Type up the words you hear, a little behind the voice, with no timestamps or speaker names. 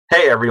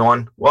Hey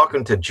everyone,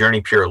 welcome to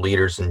Journey Pure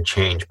Leaders and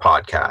Change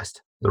podcast.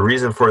 The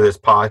reason for this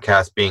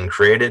podcast being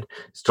created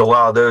is to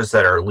allow those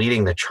that are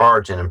leading the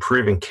charge in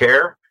improving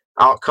care,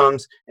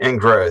 outcomes, and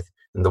growth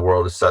in the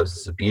world of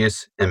substance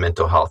abuse and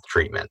mental health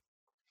treatment.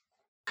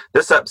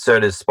 This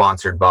episode is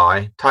sponsored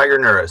by Tiger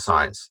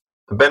Neuroscience.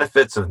 The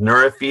benefits of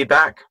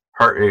neurofeedback,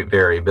 heart rate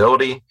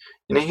variability,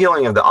 and the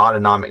healing of the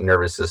autonomic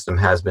nervous system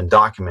has been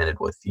documented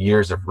with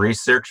years of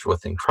research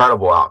with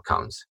incredible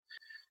outcomes.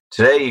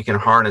 Today, you can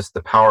harness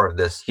the power of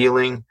this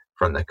healing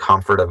from the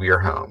comfort of your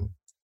home.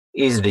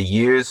 Easy to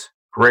use,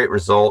 great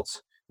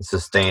results, and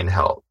sustained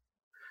health.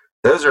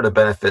 Those are the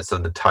benefits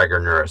of the Tiger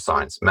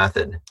Neuroscience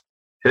method.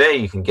 Today,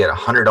 you can get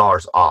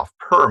 $100 off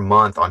per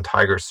month on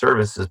Tiger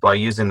services by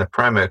using the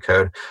promo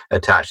code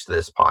attached to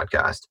this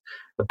podcast.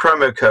 The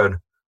promo code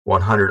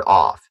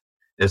 100OFF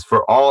is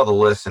for all the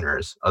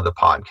listeners of the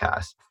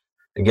podcast.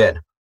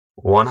 Again,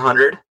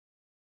 100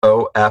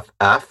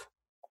 OFF.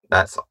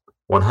 That's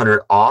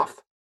 100 off,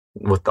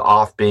 with the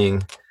off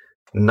being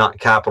not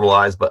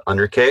capitalized but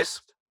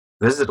undercase.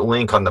 Visit the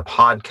link on the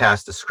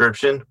podcast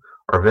description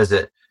or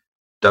visit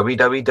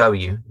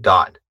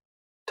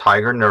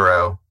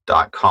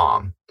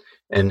www.tigerneuro.com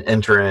and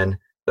enter in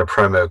the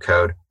promo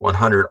code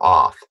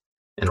 100OFF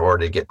in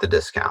order to get the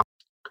discount.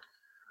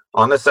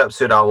 On this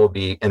episode, I will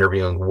be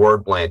interviewing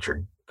Ward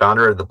Blanchard,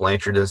 founder of the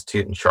Blanchard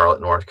Institute in Charlotte,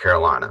 North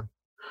Carolina.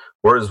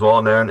 Ward is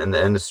well known in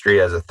the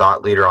industry as a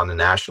thought leader on the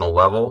national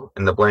level,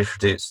 and the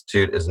Blanchard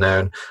Institute is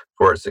known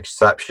for its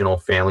exceptional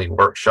family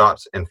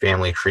workshops and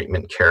family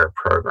treatment care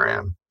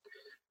program.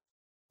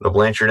 The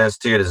Blanchard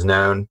Institute is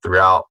known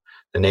throughout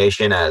the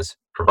nation as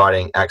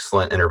providing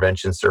excellent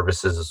intervention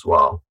services as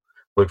well.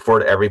 Look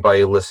forward to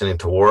everybody listening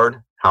to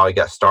Ward, how he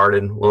got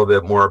started, a little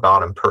bit more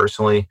about him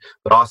personally,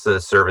 but also the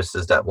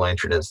services that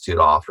Blanchard Institute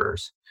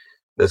offers.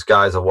 This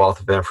guy is a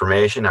wealth of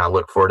information, and I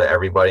look forward to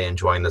everybody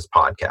enjoying this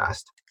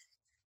podcast.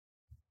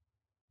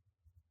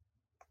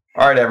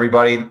 All right,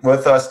 everybody.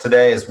 With us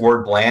today is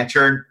Ward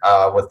Blanchard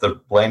with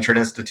the Blanchard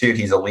Institute.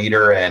 He's a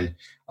leader in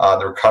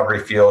the recovery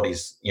field.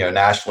 He's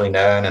nationally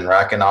known and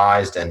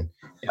recognized, and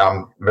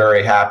I'm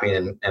very happy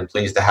and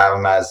pleased to have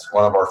him as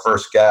one of our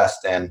first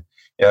guests. And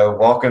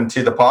welcome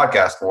to the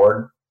podcast,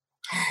 Ward.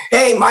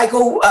 Hey,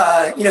 Michael.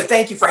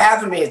 Thank you for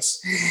having me.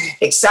 It's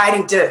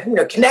exciting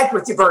to connect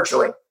with you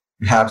virtually.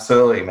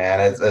 Absolutely, man.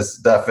 It's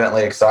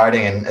definitely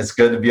exciting, and it's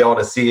good to be able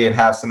to see and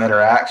have some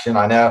interaction.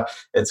 I know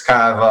it's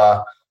kind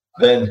of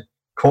been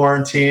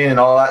quarantine and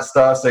all that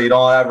stuff, so you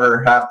don't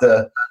ever have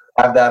to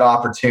have that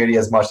opportunity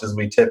as much as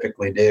we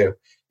typically do.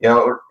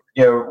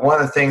 One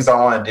of the things I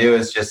want to do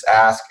is just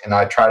ask, and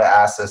I try to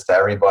ask this to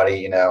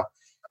everybody,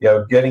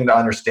 getting to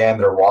understand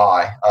their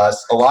why. A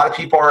lot of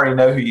people already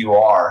know who you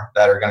are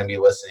that are going to be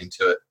listening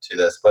to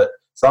this, but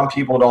some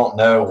people don't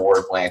know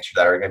Ward Blanchard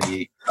that are going to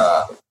be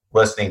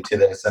listening to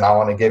this, and I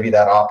want to give you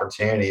that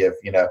opportunity of,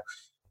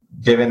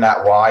 given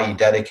that why you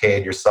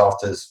dedicated yourself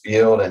to this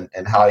field and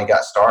how you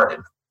got started.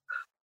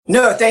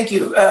 No, thank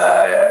you.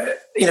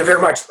 Very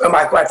much,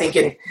 Michael. I think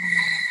in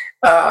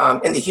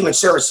the human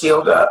service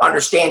field,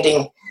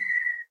 understanding,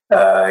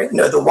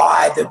 the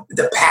why,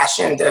 the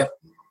passion, the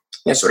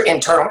sort of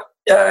internal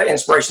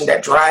inspiration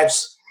that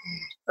drives,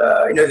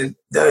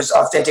 those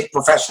authentic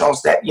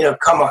professionals that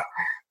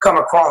come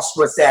across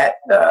with that,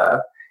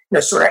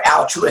 sort of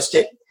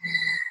altruistic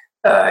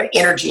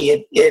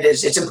energy.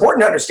 It's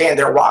important to understand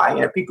their why.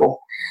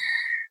 People.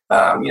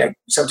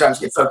 Sometimes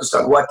get focused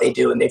on what they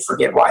do and they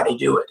forget why they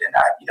do it. And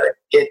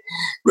it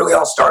really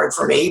all started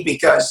for me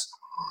because,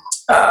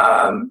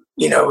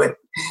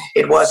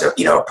 it was a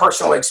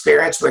personal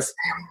experience with,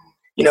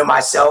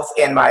 myself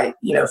and my,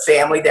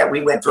 family that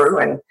we went through,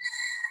 and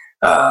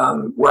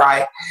where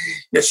I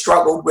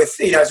struggled with,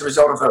 as a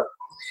result of a,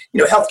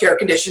 healthcare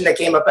condition that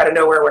came up out of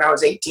nowhere when I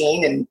was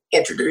 18, and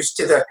introduced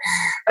to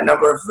a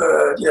number of,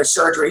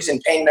 surgeries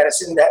and pain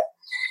medicine that,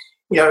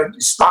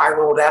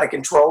 spiraled out of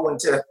control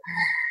into,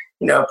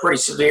 pretty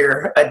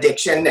severe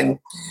addiction. And,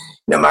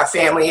 my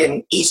family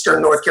in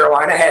Eastern North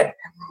Carolina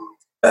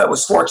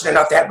was fortunate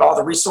enough to have all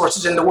the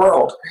resources in the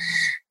world,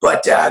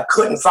 but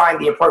couldn't find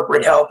the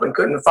appropriate help and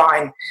couldn't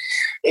find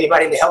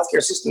anybody in the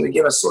healthcare system to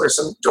give us sort of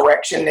some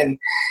direction and,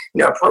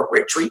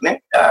 appropriate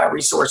treatment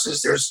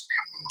resources. There's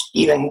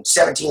even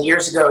 17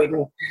 years ago,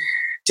 even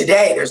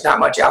today, there's not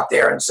much out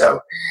there. And so,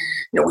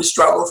 we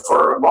struggled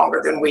for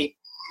longer than we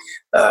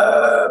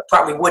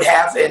probably would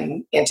have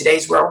in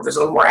today's world. There's a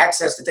little more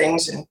access to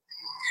things, and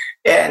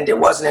it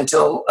wasn't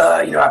until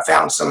I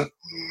found some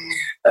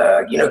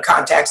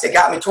contacts that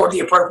got me toward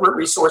the appropriate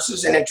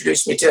resources and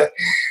introduced me to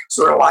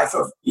sort of life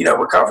of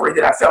recovery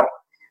that I felt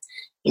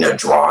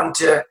drawn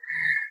to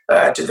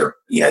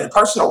the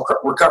personal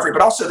recovery,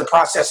 but also the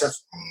process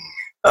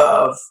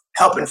of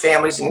helping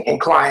families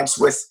and clients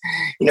with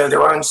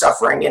their own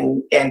suffering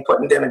and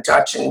putting them in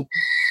touch, and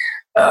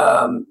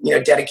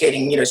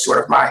dedicating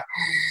sort of my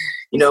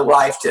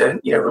life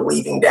to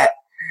relieving that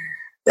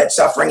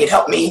suffering. It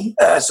helped me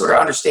sort of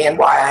understand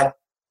why I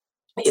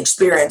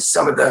experienced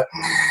some of the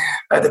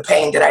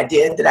pain that I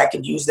did, that I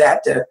could use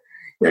that to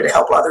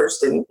help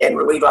others and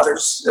relieve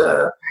others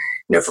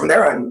from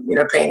their own,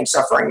 pain and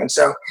suffering. And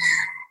so,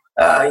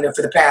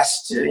 for the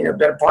past,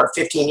 better part of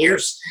 15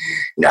 years,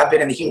 I've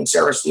been in the human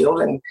service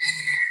field and,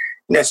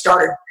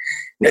 started,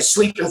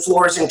 sweeping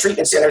floors in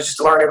treatment centers just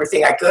to learn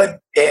everything I could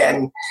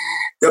and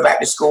go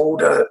back to school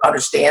to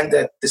understand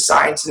the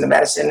science and the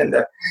medicine and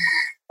the,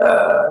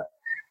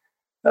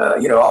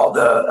 all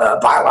the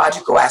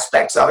biological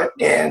aspects of it,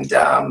 and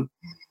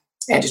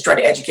just try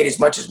to educate as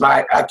much as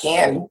I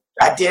can.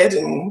 I did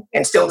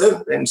and still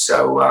do. And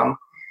so,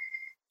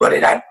 but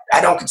I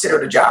don't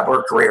consider it a job or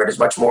a career. It is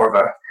much more of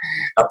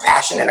a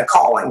passion and a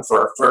calling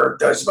for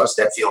those of us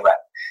that feel that.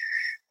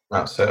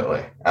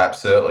 Absolutely.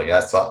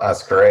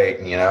 That's great.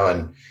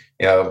 And,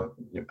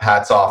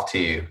 hats off to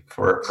you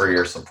for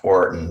your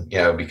support. And,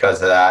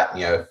 because of that,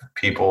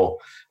 people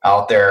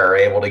out there are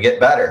able to get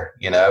better,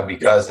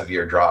 because of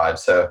your drive.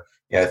 So,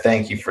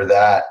 thank you for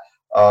that.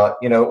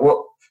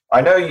 I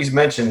know you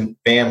mentioned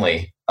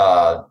family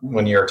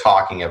when you're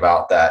talking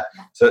about that.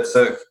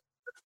 So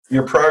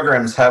your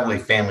program's heavily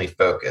family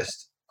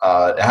focused.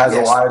 It has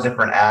a lot of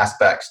different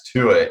aspects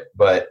to it,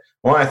 but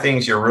one of the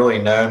things you're really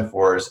known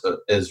for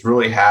is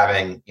really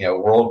having,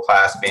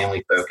 world-class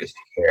family-focused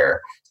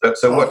care.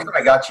 So what kind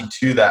of got you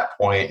to that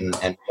point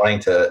and wanting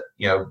to,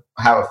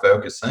 have a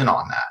focus in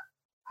on that?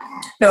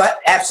 No,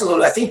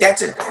 absolutely. I think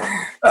that's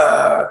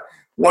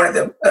one of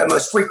the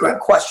most frequent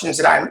questions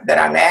that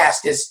I'm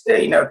asked is,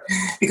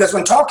 because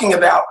when talking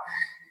about,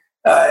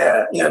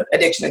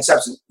 addiction and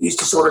substance use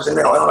disorders and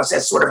mental illness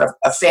as sort of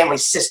a family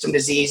system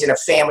disease and a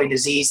family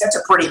disease, that's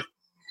a pretty,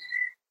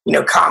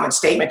 common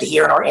statement to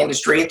hear in our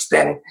industry. It's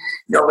been,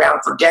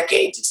 around for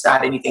decades. It's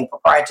not anything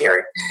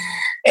proprietary.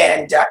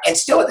 And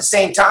still at the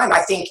same time, I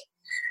think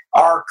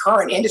our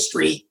current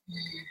industry,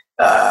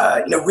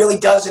 really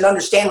doesn't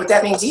understand what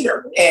that means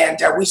either. And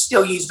we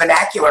still use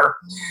vernacular,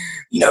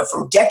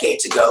 from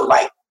decades ago,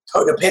 like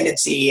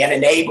codependency and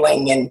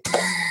enabling, and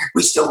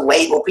we still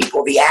label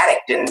people the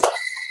addict.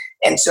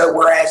 And so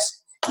whereas,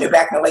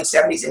 back in the late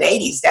 70s and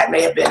 80s, that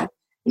may have been,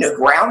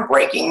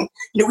 groundbreaking,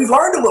 we've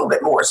learned a little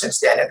bit more since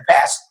then in the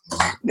past,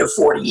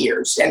 40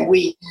 years. And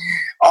we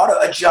ought to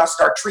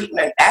adjust our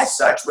treatment as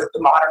such with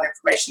the modern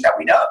information that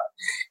we know.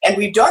 And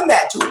we've done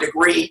that to a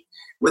degree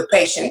with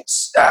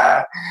patients,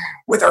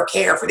 with our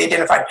care for the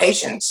identified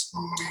patients.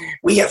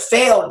 We have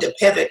failed to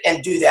pivot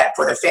and do that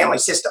for the family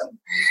system.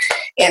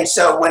 And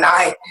so when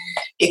I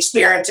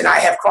experience, and I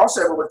have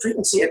crossover with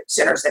treatment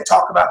centers that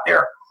talk about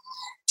their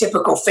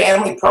typical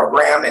family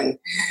program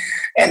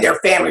and their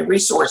family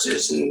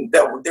resources and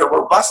their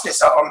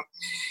robustness of them,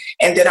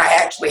 and then I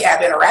actually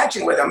have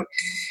interaction with them,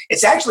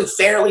 it's actually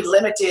fairly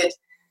limited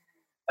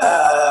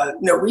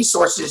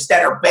resources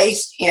that are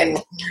based in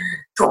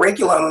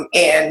curriculum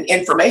and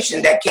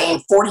information that came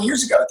 40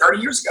 years ago, 30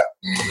 years ago.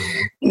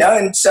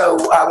 And so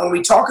when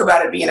we talk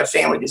about it being a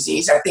family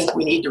disease, I think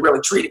we need to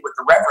really treat it with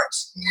the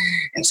reverence.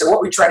 And so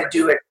what we try to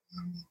do at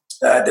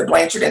the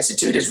Blanchard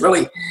Institute is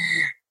really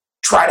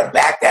try to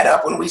back that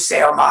up. When we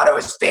say our motto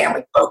is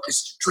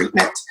family-focused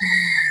treatment,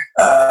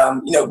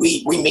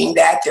 we mean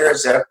that.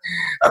 There's a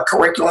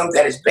curriculum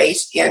that is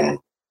based in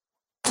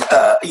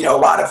a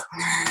lot of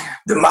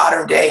the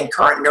modern day and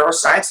current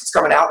neuroscience that's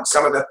coming out, and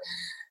some of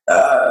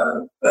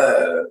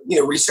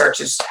the research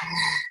is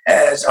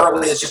as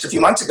early as just a few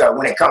months ago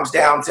when it comes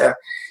down to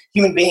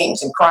human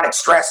beings and chronic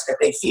stress that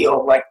they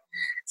feel like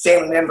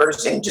family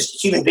members and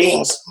just human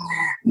beings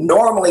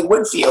normally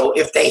would feel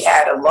if they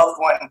had a loved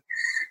one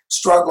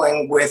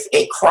struggling with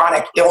a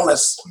chronic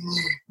illness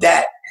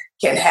that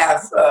can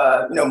have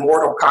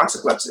mortal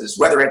consequences,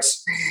 whether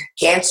it's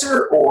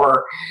cancer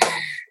or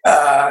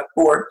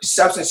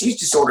substance use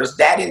disorders.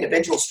 That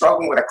individual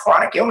struggling with a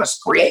chronic illness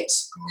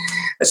creates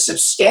a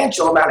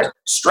substantial amount of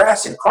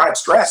stress and chronic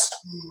stress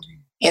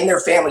in their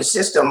family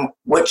system,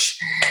 which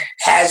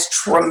has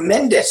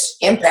tremendous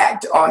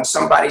impact on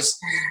somebody's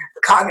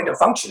cognitive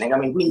functioning. I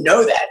mean, we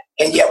know that,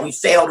 and yet we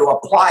fail to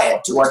apply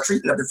it to our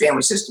treatment of the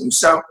family system.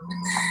 So,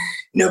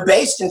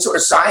 based in sort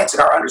of science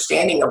and our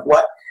understanding of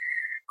what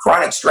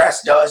chronic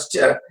stress does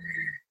to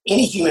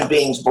any human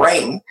being's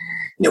brain,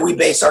 we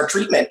base our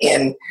treatment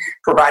in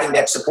providing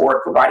that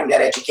support, providing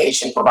that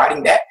education,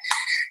 providing that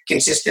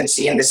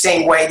consistency in the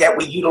same way that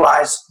we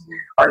utilize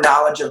our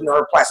knowledge of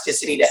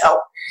neuroplasticity to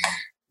help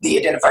the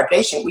identified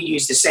patient. We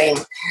use the same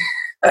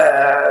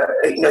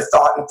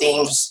thought and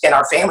themes in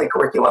our family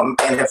curriculum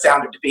and have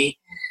found it to be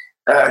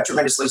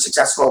tremendously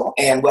successful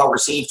and well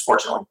received,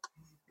 fortunately.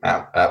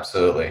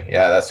 Absolutely.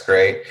 Yeah, that's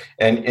great.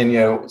 And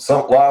a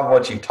lot of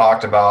what you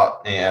talked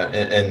about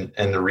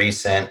in the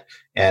recent,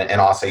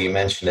 and also you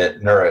mentioned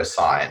it,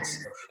 neuroscience.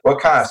 What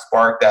kind of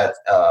sparked that,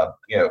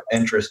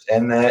 interest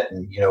in that?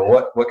 And,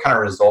 what kind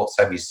of results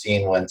have you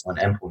seen when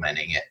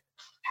implementing it?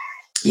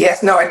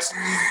 Yes, no, it's,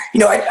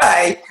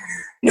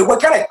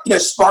 what kind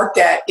of, sparked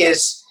that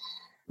is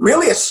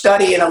really a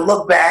study and a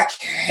look back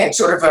and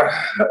sort of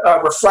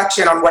a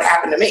reflection on what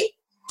happened to me,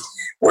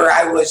 where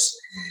I was,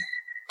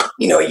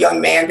 a young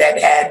man that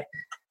had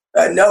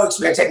no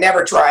experience, had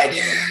never tried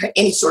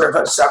any sort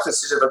of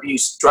substances of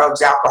abuse,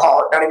 drugs,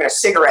 alcohol, not even a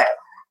cigarette.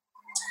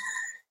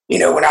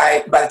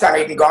 by the time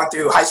I even gone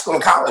through high school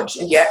and college,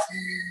 and yet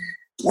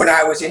when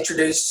I was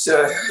introduced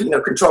to,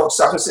 controlled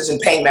substances and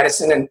pain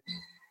medicine and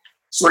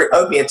sort of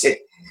opiates, it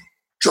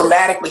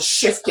dramatically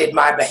shifted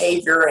my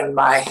behavior and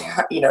my,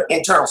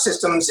 internal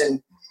systems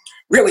and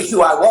really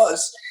who I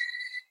was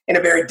in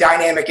a very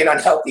dynamic and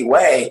unhealthy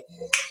way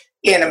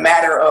in a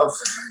matter of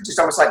just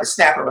almost like the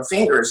snap of a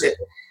fingers.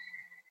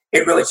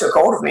 It really took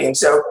hold of me. And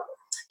so,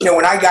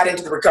 when I got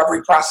into the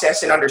recovery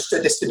process and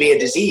understood this to be a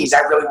disease,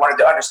 I really wanted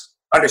to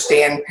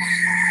understand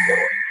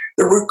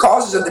the root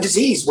causes of the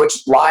disease,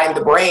 which lie in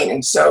the brain.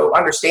 And so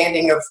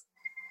understanding of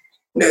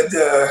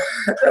the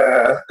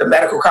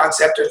medical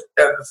concept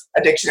of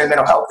addiction and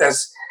mental health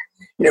as,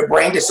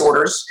 brain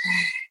disorders.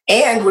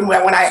 And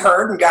when I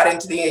heard and got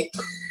into the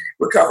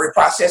recovery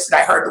process and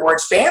I heard the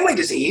words family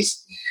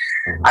disease,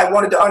 I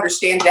wanted to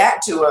understand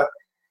that to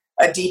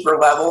a deeper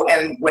level.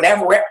 And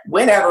whenever and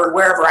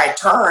wherever I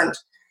turned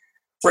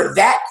for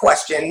that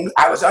question,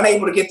 I was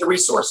unable to get the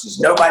resources.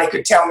 Nobody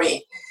could tell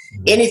me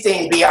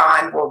anything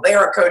beyond, well,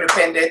 they're a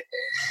codependent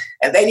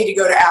and they need to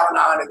go to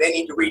Al-Anon and they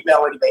need to read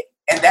Melody Baby.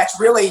 And that's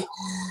really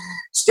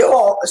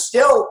still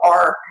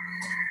our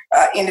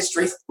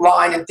industry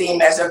line and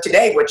theme as of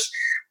today, which,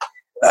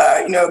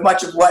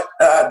 much of what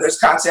those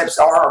concepts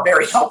are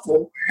very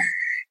helpful.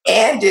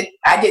 And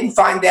I didn't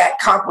find that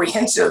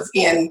comprehensive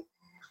in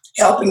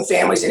helping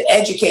families and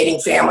educating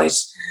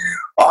families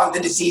on the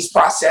disease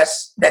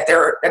process that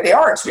they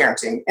are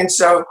experiencing. And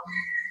so,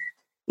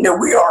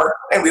 we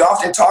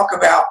often talk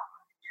about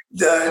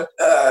the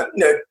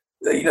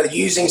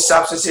using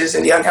substances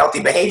and the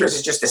unhealthy behaviors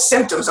as just the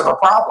symptoms of a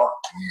problem.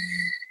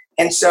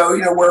 And so,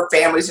 where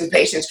families and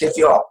patients can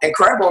feel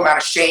incredible amount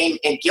of shame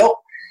and guilt,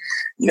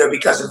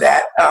 because of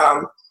that.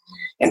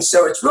 And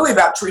so it's really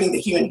about treating the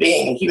human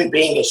being and human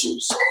being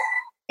issues.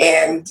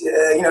 And,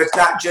 it's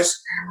not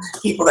just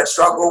people that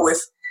struggle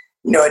with,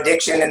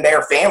 addiction and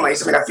their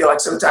families. I mean, I feel like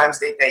sometimes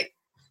they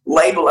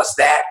label us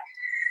that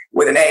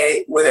with an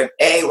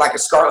A like a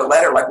scarlet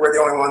letter, like we're the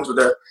only ones with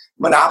a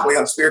monopoly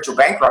on spiritual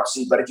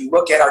bankruptcy. But if you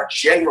look at our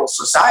general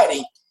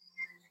society,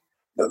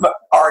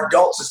 our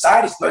adult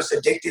society is the most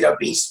addicted,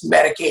 obese,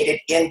 medicated,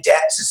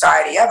 in-debt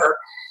society ever.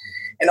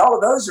 And all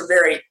of those are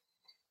very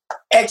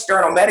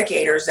external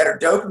medicators that are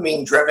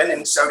dopamine driven.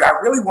 And so I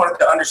really wanted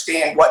to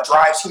understand what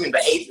drives human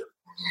behavior.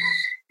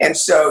 And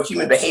so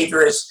human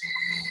behavior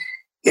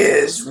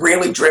is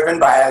really driven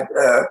by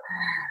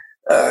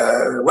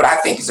what I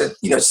think is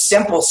a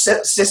simple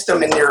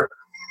system in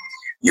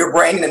your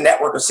brain and the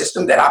network of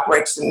system that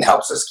operates and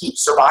helps us keep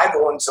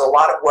survival. And so a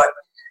lot of what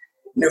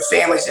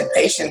families and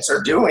patients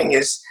are doing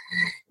is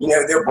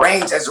their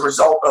brains, as a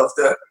result of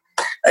the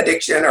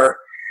addiction or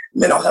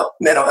mental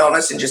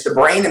illness and just the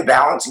brain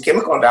imbalance and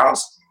chemical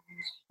imbalance,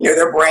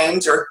 their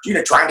brains are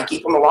trying to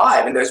keep them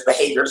alive, and those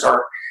behaviors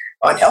are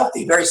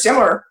unhealthy. Very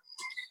similar,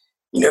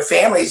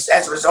 families,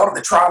 as a result of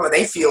the trauma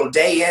they feel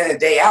day in and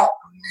day out,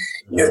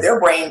 their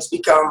brains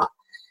become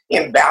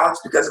imbalanced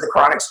because of the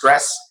chronic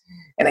stress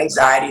and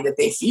anxiety that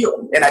they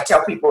feel. And I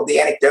tell people the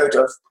anecdote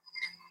of,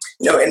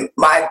 in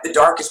the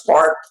darkest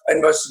part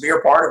and most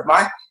severe part of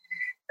my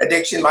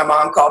addiction, my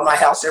mom called my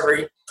house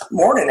every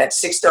morning at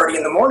 6:30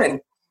 in the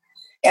morning.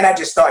 And I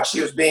just thought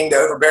she was being the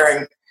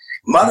overbearing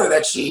mother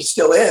that she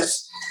still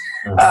is.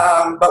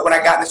 But when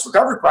I got in this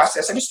recovery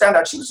process, I just found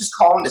out she was just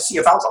calling to see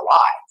if I was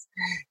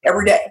alive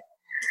every day.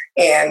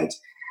 And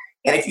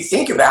if you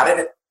think about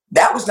it,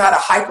 that was not a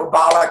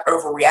hyperbolic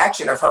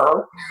overreaction of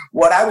her.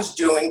 What I was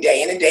doing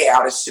day in and day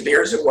out, as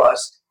severe as it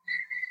was,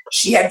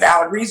 she had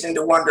valid reason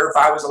to wonder if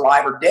I was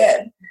alive or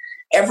dead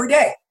every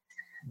day.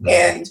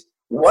 And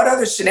what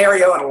other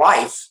scenario in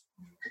life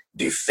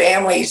do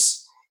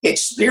families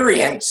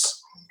experience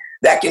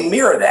that can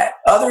mirror that,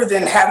 other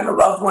than having a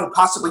loved one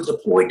possibly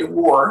deployed to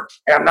war?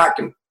 And I'm not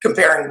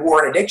comparing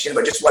war and addiction,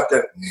 but just what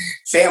the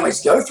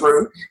families go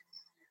through,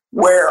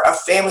 where a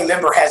family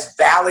member has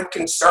valid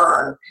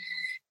concern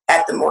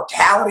at the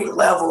mortality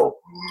level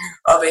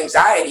of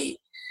anxiety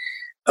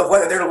of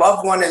whether their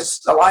loved one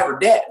is alive or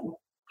dead.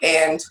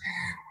 And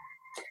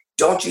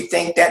don't you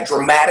think that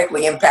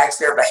dramatically impacts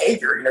their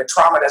behavior?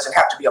 Trauma doesn't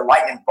have to be a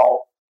lightning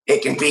bolt.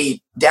 It can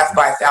be death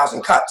by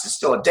 1,000 cuts. It's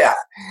still a death.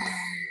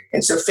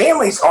 And so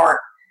families aren't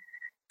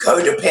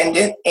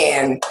codependent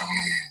and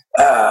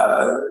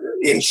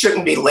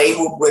shouldn't be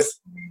labeled with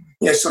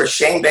sort of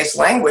shame-based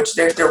language.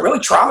 They're really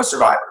trauma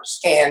survivors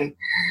and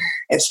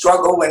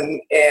struggle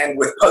and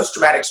with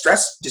post-traumatic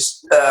stress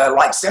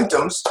like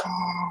symptoms.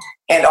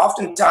 And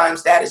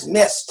oftentimes that is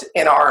missed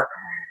in our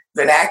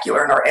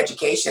vernacular, in our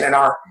education, and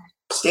our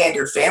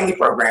standard family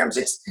programs.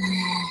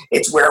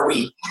 It's where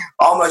we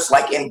almost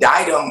like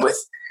indict them with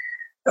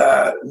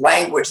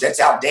language that's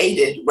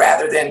outdated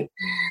rather than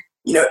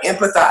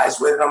empathize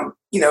with them,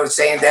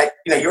 saying that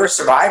you're a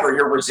survivor,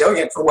 you're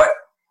resilient for what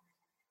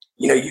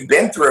you've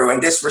been through,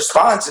 and this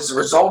response is a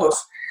result of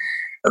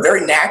a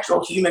very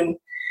natural human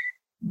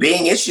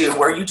being issue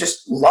where you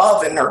just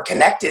love and are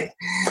connected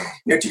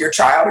to your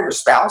child or your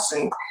spouse,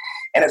 and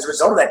as a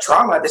result of that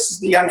trauma, this is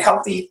the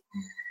unhealthy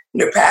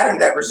pattern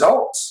that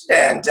results.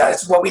 And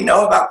it's what we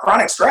know about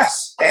chronic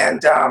stress.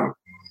 And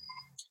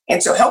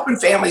And so helping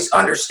families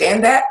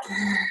understand that,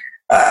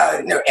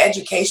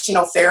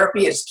 educational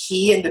therapy is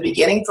key in the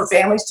beginning for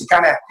families to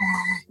kind of,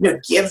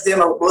 give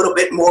them a little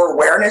bit more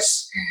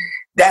awareness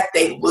that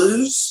they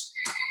lose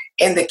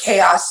in the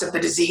chaos of the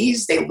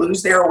disease. They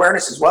lose their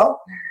awareness as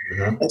well.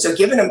 Mm-hmm. And so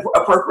giving them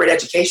appropriate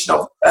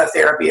educational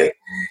therapy,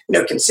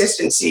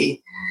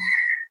 consistency,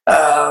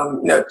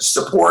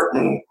 support,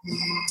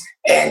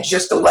 and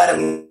just to let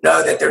them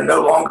know that they're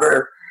no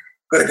longer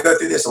going to go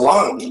through this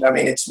alone. I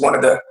mean, it's one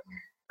of the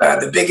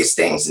biggest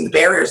things and the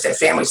barriers that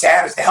families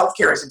have is the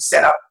healthcare isn't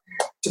set up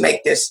to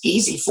make this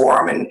easy for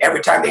them. And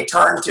every time they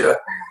turn to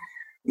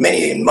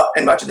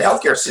much of the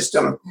healthcare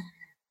system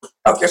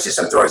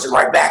throws it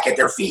right back at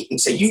their feet and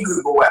say, you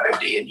Google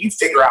WebMD and you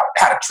figure out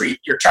how to treat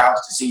your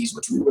child's disease,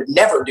 which we would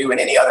never do in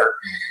any other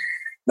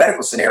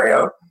medical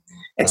scenario.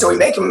 And so we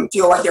make them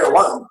feel like they're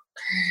alone.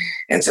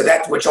 And so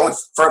that which only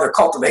further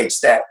cultivates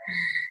that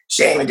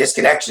shame and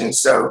disconnection.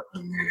 So,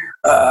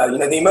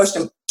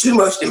 the two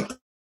most important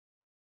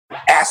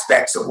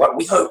aspects of what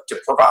we hope to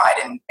provide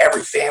in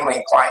every family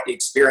and client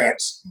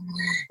experience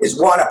is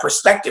one, a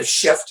perspective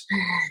shift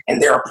in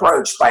their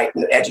approach by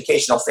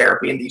educational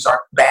therapy. And these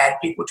aren't bad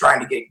people trying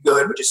to get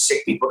good, but just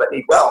sick people that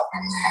need well.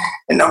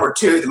 And number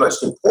two, the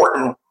most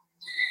important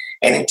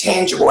and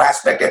intangible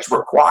aspect that's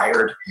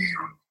required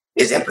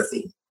is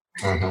empathy.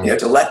 Mm-hmm.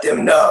 To let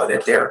them know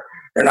that they're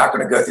not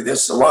going to go through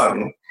this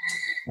alone.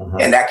 Mm-hmm.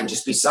 And that can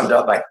just be summed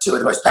up by two of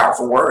the most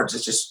powerful words.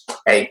 It's just,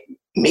 hey,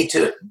 me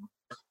too.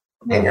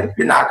 And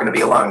you're not going to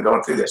be alone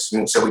going through this.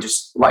 And so we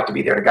just like to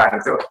be there to guide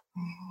them through it.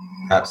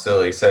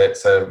 Absolutely.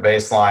 So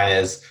baseline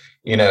is,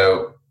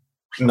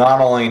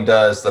 not only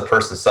does the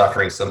person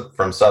suffering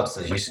from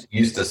substance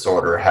use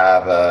disorder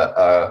have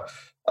a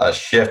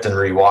shift in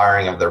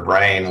rewiring of their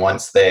brain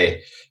once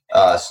they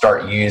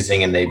start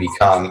using and they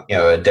become,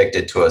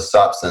 addicted to a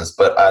substance,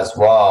 but as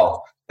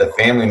well, the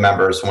family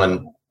members,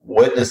 when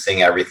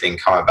witnessing everything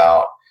come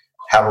about,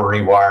 have a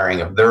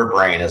rewiring of their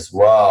brain as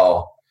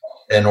well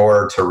in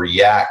order to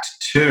react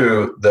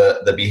to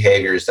the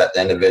behaviors that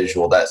the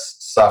individual that's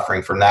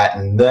suffering from that.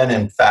 And then,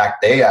 in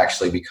fact, they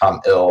actually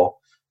become ill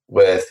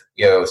with,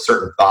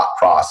 certain thought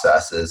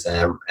processes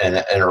they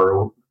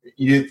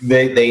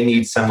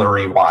need similar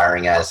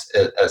rewiring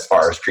as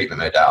far as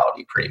treatment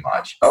modality, pretty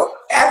much. Oh,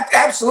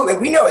 absolutely.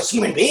 We know as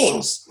human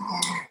beings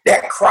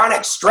that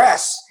chronic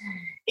stress,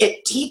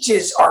 it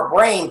teaches our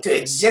brain to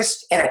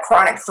exist in a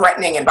chronic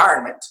threatening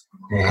environment.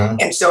 Mm-hmm.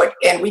 And so,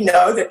 and we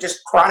know that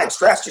just chronic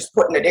stress, just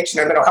putting addiction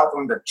and mental health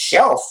on the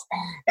shelf,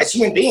 as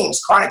human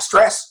beings, chronic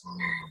stress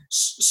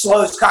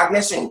slows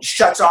cognition,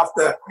 shuts off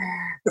the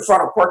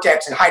frontal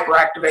cortex and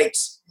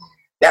hyperactivates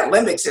that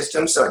limbic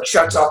system. So it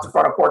shuts off the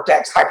frontal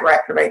cortex,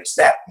 hyperactivates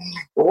that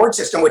reward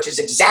system, which is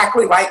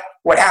exactly like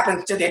what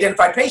happens to the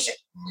identified patient.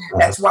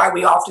 That's why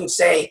we often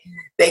say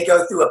they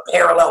go through a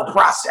parallel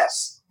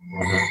process.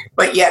 Mm-hmm.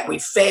 But yet we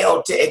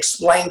fail to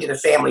explain to the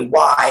family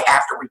why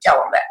after we tell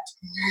them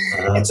that.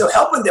 Mm-hmm. And so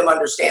helping them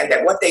understand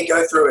that what they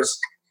go through is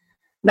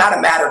not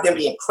a matter of them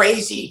being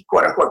crazy,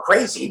 quote unquote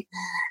crazy,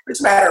 but it's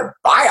a matter of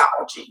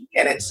biology.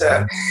 And it's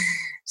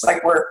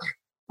like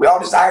we all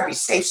desire to be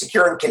safe,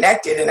 secure, and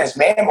connected. And as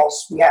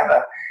mammals, we have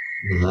a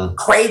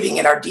craving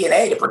in our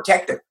DNA to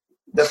protect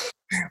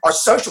our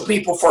social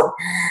people, for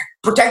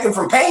protect them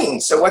from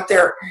pain. So what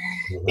they're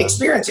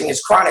experiencing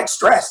is chronic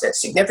stress that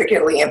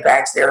significantly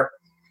impacts their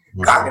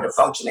cognitive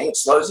functioning. It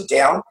slows it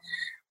down.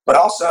 But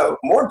also,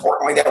 more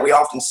importantly, that we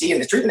often see in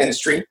the treatment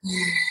industry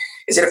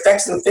is it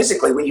affects them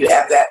physically when you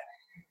have that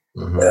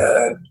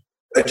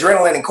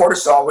adrenaline and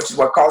cortisol, which is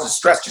what causes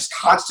stress, just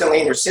constantly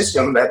in your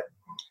system, that's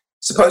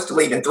supposed to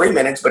leave in 3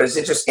 minutes, but is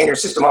it just in your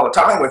system all the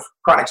time? With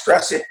chronic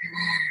stress, it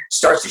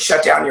starts to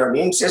shut down your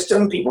immune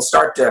system. People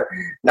start to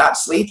not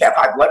sleep, have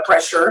high blood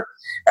pressure,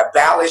 have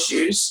bowel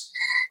issues.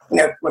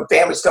 When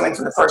families come in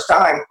for the first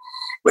time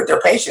with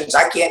their patients,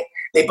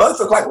 they both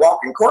look like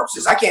walking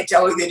corpses. I can't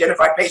tell who the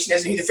identified patient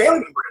is and who the family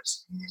member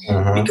is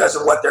because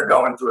of what they're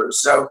going through.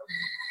 So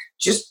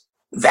just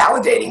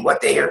validating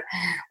what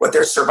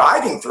they're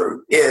surviving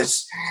through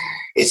is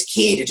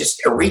key to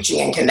just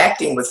reaching and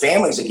connecting with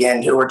families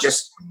again who are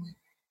just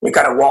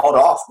kind of walled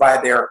off by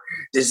their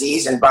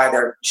disease and by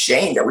their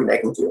shame that we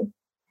make them feel.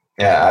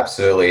 Yeah,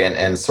 absolutely.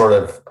 And sort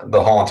of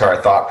the whole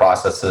entire thought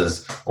process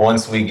is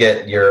once we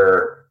get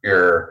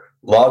your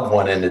loved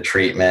one into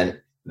treatment,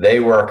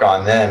 they work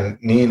on them.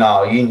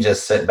 Meanwhile, you can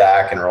just sit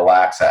back and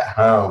relax at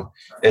home.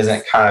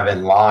 Isn't kind of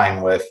in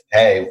line with,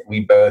 hey, we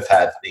both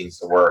had things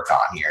to work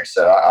on here.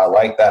 So I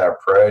like that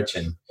approach.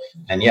 And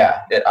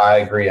yeah, I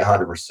agree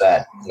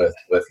 100%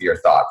 with your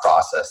thought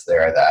process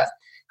there that,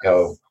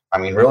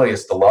 really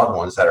it's the loved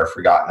ones that are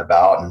forgotten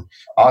about. And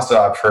also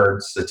I've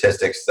heard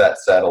statistics that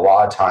said a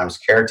lot of times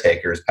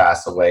caretakers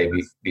pass away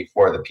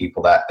before the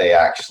people that they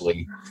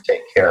actually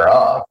take care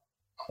of.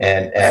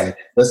 And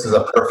this is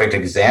a perfect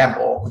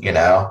example,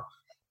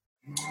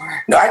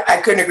 No,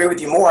 I couldn't agree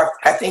with you more.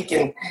 I think,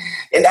 and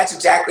that's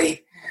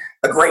exactly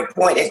a great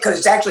point, because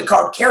it's actually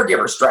called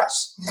caregiver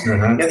stress.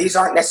 These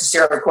aren't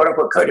necessarily quote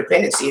unquote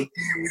codependency.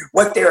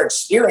 What they're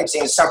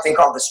experiencing is something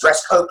called the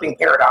stress coping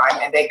paradigm,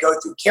 and they go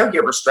through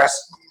caregiver stress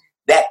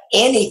that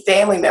any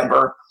family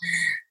member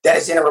that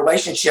is in a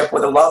relationship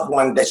with a loved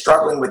one that's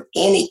struggling with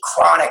any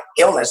chronic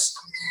illness,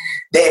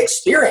 they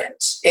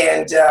experience.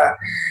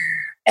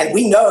 And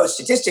we know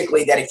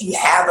statistically that if you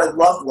have a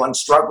loved one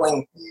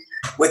struggling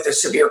with a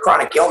severe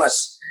chronic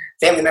illness,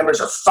 family members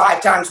are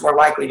 5 times more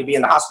likely to be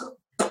in the hospital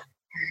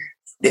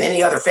than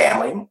any other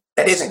family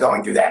that isn't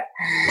going through that.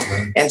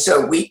 And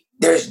so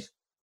there's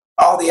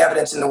all the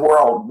evidence in the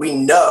world. We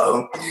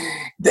know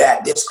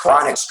that this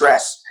chronic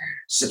stress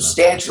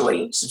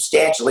substantially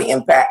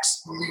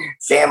impacts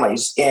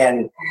families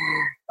in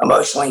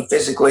emotionally,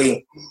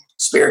 physically,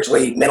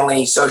 spiritually,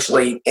 mentally,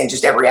 socially, in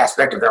just every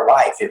aspect of their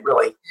life. It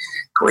really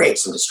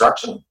creates some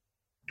destruction.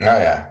 Oh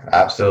yeah,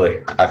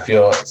 absolutely. I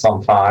feel it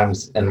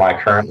sometimes in my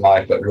current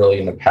life, but really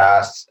in the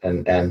past.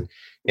 And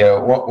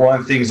one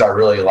of the things I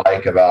really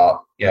like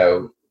about,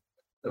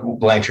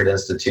 Blanchard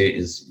Institute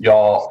is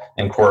y'all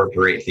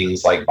incorporate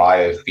things like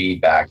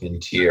biofeedback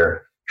into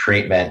your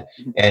treatment.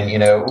 And,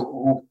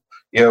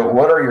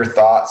 what are your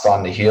thoughts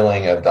on the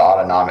healing of the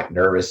autonomic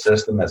nervous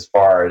system as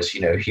far as,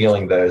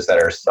 healing those that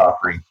are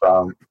suffering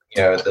from,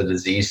 the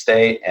disease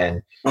state,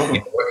 and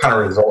what kind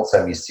of results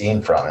have you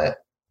seen from it?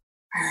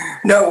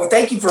 No, well,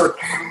 thank you for,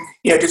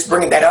 just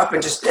bringing that up,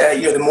 and just,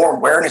 the more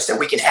awareness that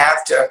we can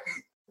have to,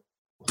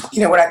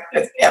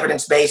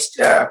 evidence-based,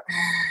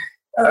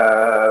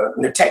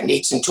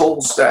 techniques and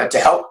tools to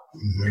help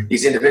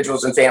these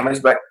individuals and families.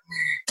 But,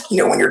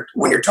 when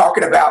you're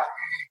talking about,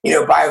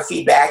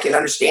 biofeedback and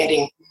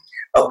understanding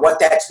of what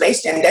that's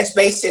based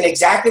in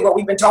exactly what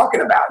we've been talking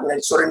about,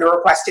 sort of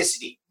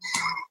neuroplasticity.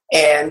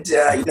 And,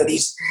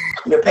 these,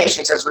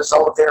 patients, as a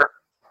result of their,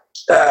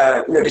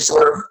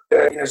 disorder,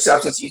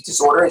 substance use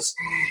disorder, is,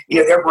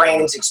 their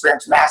brains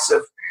experience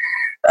massive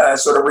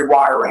sort of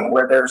rewiring,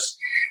 where there's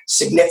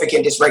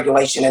significant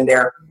dysregulation in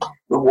their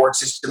reward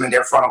system and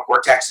their frontal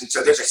cortex. And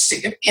so there's a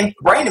significant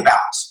brain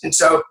imbalance. And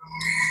so,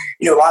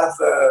 a lot of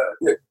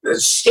the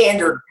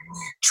standard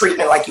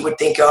treatment, like you would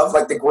think of,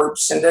 like the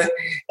groups and the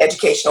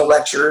educational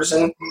lectures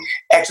and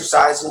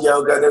exercise and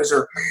yoga, those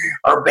are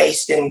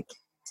based in,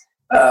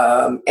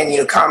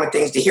 and common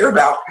things to hear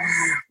about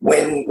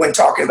when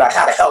talking about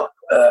how to help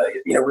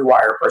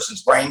rewire a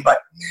person's brain. But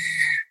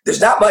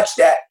there's not much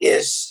that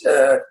is,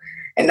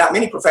 and not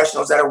many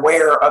professionals that are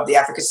aware of the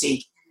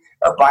efficacy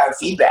of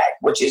biofeedback,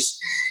 which is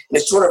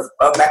sort of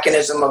a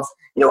mechanism of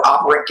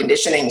operant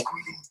conditioning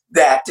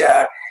that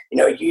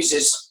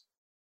uses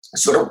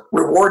sort of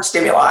reward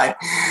stimuli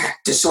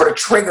to sort of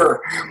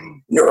trigger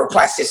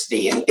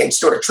neuroplasticity and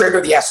sort of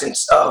trigger the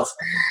essence of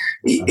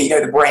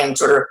the brain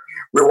sort of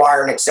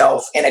rewiring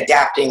itself and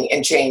adapting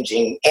and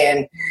changing,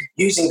 and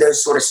using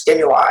those sort of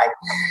stimuli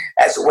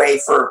as a way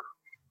for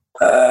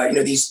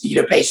these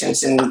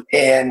patients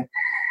and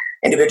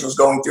individuals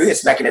going through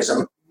this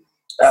mechanism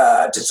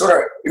to sort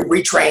of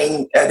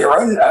retrain their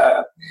own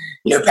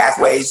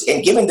pathways,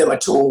 and giving them a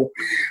tool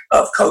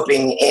of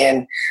coping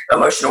and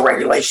emotional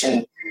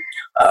regulation,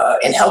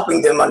 and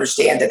helping them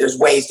understand that there's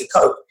ways to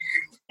cope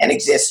and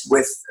exist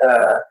with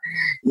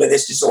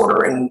this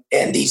disorder,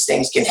 and these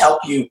things can help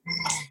you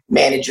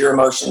manage your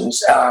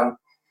emotions,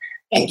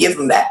 and give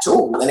them that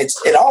tool.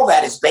 And all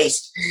that is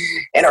based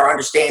in our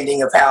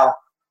understanding of how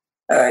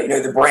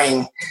the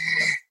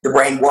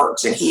brain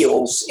works and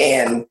heals,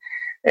 and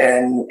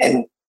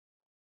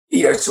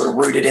sort of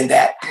rooted in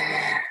that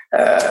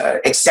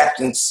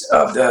acceptance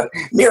of the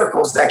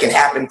miracles that can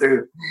happen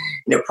through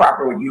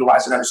properly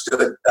utilized and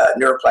understood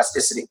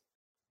neuroplasticity.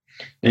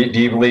 Do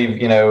you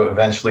believe,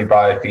 eventually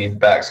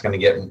biofeedback is going to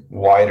get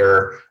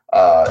wider,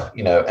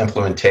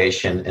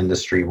 implementation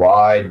industry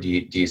wide? Do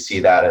you see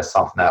that as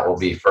something that will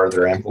be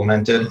further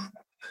implemented?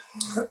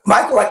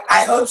 Michael,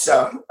 I hope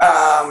so.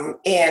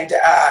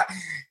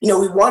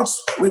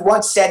 We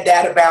once said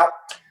that about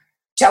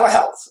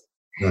telehealth.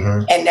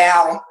 And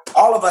now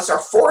all of us are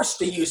forced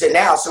to use it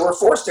now. So we're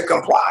forced to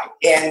comply.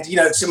 And,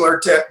 similar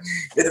to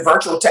the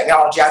virtual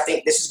technology, I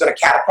think this is going to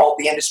catapult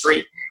the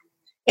industry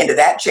into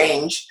that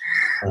change.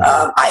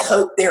 I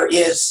hope there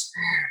is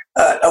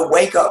a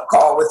wake-up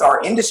call with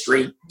our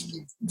industry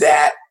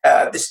that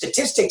the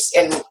statistics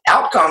and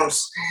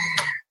outcomes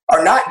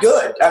are not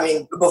good. I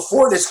mean,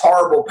 before this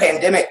horrible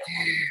pandemic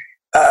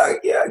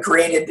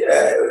created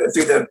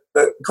through the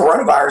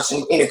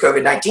coronavirus and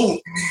COVID-19,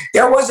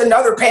 there was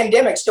another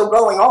pandemic still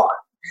going on.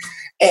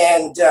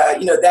 And,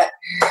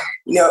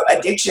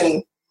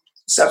 addiction,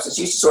 substance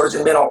use disorders,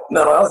 and mental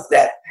health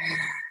that,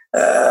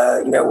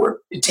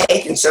 were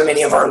taking so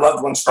many of our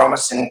loved ones from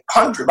us by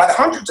the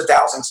hundreds of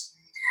thousands.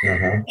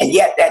 And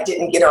yet that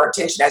didn't get our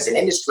attention as an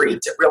industry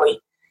to really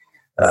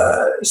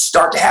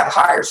start to have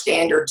higher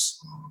standards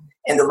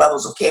and the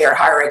levels of care,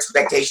 higher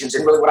expectations.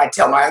 And really what I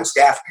tell my own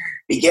staff,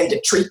 begin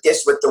to treat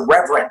this with the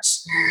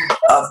reverence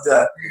of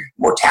the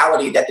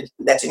mortality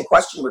that's in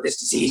question with this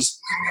disease.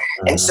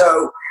 And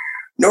so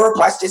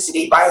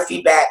neuroplasticity,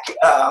 biofeedback,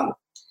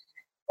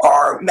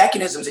 are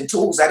mechanisms and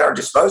tools at our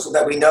disposal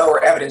that we know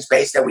are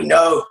evidence-based, that we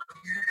know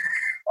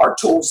are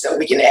tools that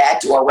we can add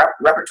to our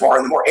repertoire.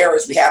 And the more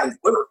areas we have in the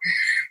liver,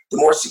 the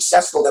more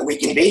successful that we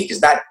can be,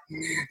 because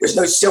there's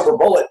no silver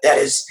bullet that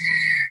is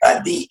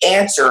the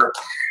answer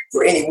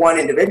for any one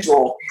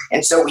individual.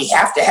 And so we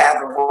have to have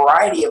a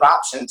variety of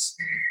options,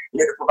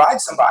 to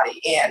provide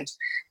somebody. And,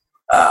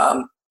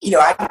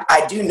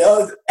 I do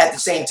know at the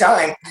same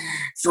time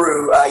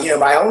through,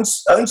 my own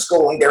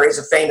schooling, there is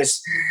a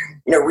famous,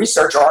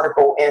 research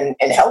article in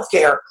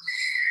healthcare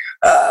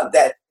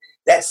that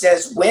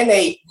says when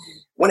a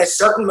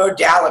certain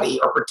modality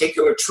or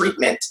particular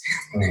treatment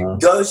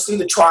goes through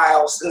the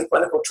trials and the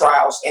clinical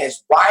trials and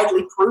is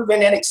widely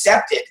proven and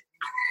accepted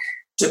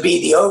to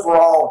be the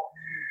overall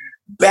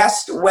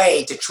best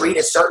way to treat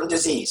a certain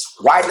disease,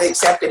 widely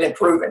accepted and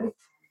proven,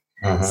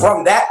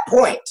 from that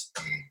point,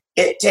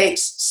 it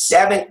takes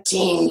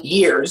 17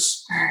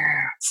 years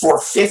for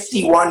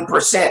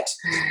 51%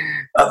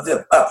 of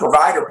the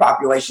provider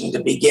population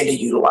to begin to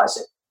utilize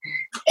it.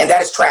 And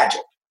that is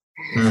tragic.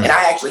 And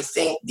I actually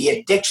think the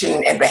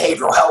addiction and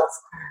behavioral health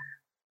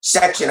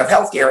section of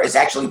healthcare is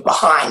actually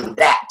behind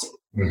that.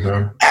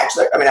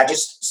 Actually, I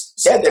just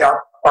said that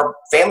our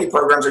family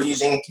programs are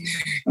using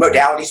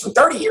modalities from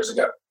 30 years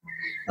ago.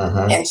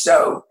 And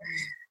so,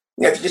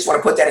 if you just want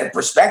to put that in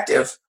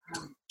perspective,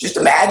 just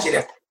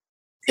imagine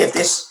if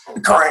this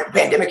current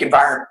pandemic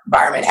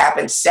environment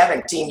happened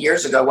 17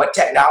 years ago, what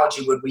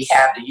technology would we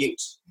have to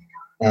use?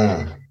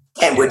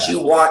 And would you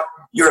want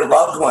your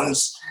loved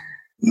ones'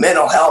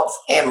 mental health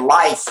and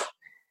life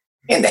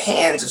in the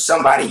hands of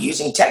somebody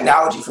using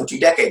technology from 2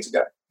 decades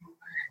ago?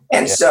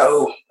 And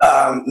so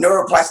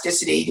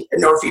neuroplasticity,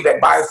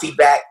 neurofeedback,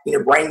 biofeedback,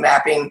 brain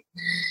mapping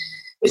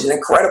is an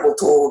incredible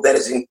tool that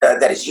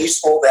is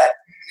useful, that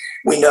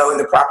we know in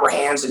the proper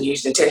hands and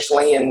used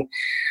intentionally and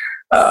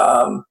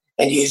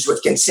used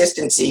with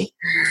consistency,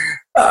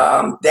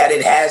 that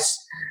it has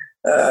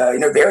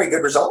very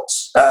good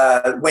results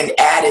when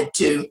added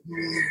to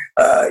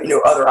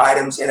other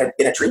items in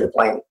a treatment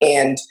plan.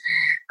 And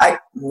I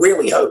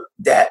really hope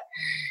that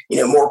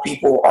more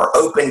people are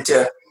open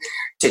to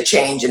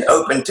change and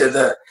open to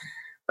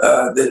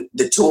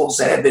the tools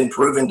that have been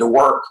proven to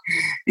work,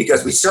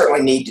 because we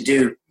certainly need to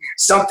do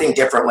something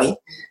differently,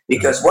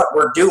 because what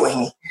we're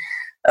doing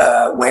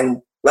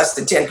when less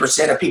than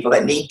 10% of people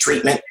that need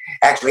treatment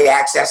actually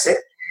access it,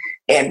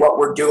 and what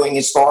we're doing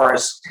as far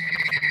as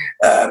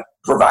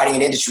providing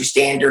an industry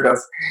standard of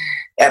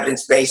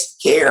evidence-based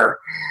care,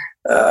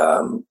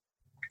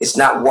 it's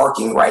not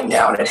working right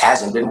now, and it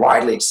hasn't been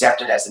widely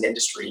accepted as an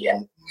industry,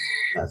 and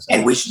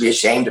we should be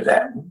ashamed of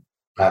that.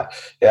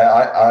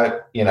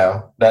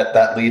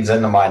 That leads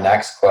into my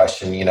next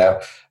question.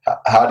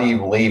 How do you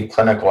believe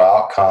clinical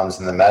outcomes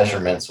and the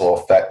measurements will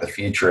affect the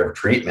future of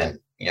treatment?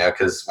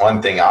 Because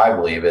one thing I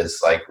believe is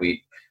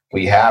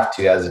we have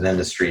to, as an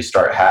industry,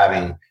 start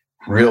having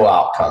real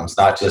outcomes,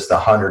 not just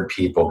 100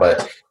 people,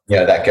 but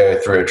that go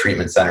through a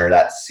treatment center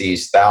that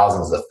sees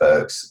thousands of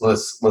folks.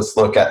 Let's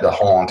look at the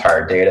whole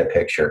entire data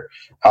picture.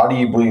 How do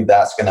you believe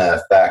that's going to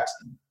affect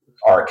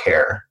our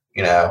care,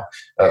 of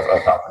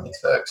helping these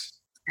folks?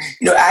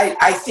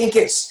 I think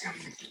it's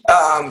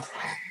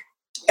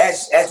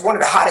as one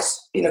of the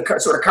hottest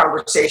sort of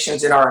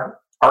conversations in our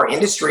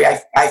industry.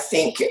 I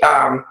think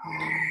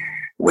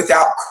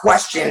without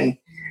question,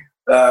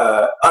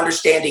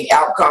 understanding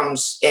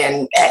outcomes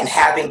and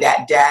having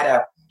that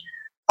data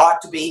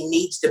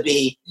needs to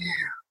be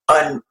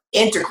an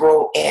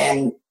integral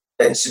and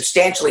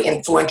substantially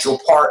influential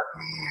part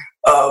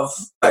of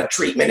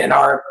treatment in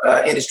our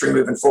industry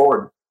moving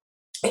forward.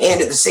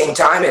 And at the same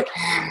time, it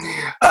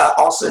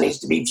also needs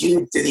to be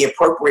viewed through the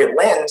appropriate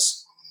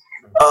lens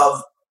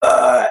of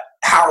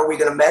how are we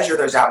going to measure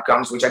those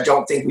outcomes, which I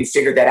don't think we've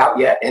figured that out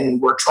yet.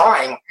 And we're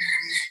trying.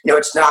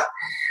 It's not,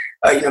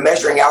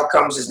 measuring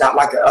outcomes is not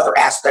like other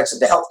aspects of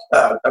the health.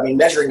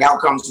 Measuring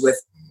outcomes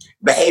with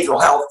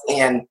behavioral health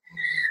and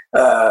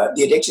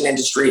the addiction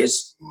industry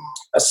is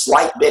a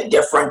slight bit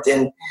different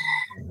than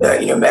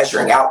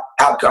measuring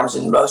outcomes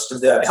in most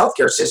of the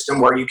healthcare system,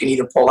 where you can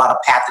either pull out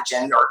a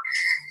pathogen or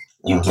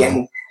you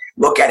can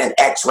look at an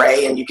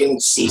X-ray and you can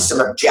see some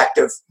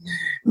objective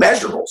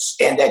measurables,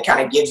 and that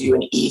kind of gives you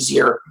an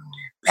easier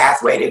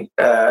pathway to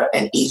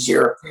an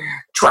easier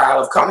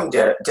trial of coming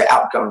to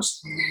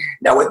outcomes.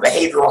 Now with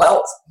behavioral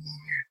health,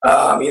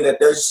 that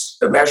those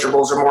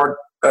measurables are more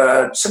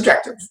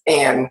subjective,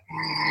 and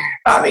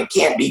it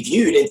can't be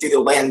viewed through the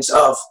lens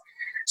of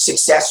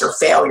success or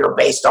failure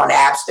based on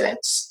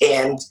abstinence,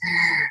 and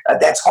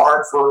that's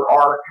hard for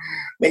our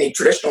many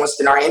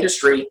traditionalists in our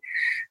industry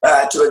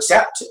to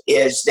accept.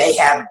 Is they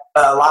have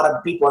a lot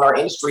of people in our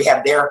industry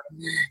have their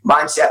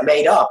mindset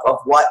made up of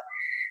what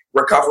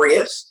recovery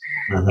is,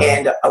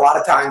 and a lot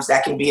of times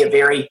that can be a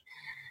very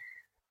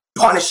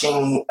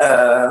punishing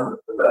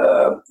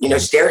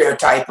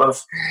stereotype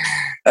of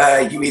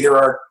you either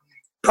are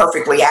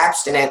perfectly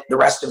abstinent the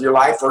rest of your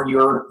life or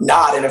you're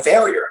not, and a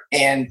failure.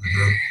 And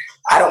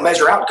I don't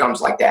measure outcomes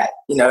like that.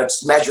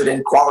 It's measured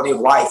in quality of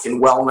life,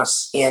 in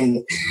wellness,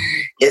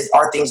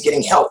 are things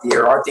getting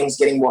healthier? Are things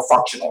getting more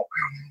functional?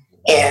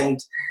 And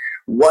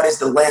what is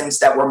the lens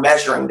that we're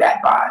measuring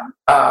that by?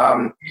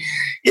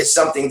 It's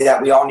something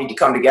that we all need to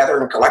come together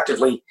and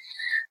collectively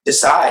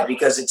decide,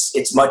 because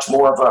it's much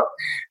more of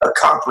a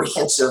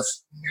comprehensive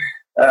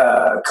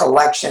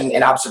collection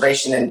and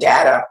observation and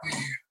data,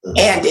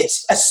 and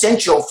it's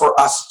essential for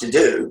us to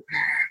do,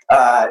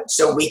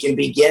 so we can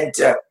begin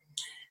to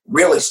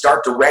really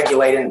start to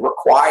regulate and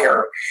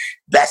require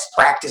best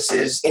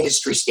practices,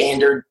 industry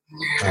standard,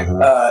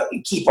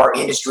 keep our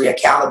industry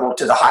accountable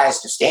to the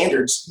highest of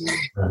standards,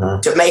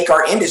 to make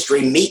our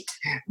industry meet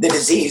the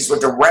disease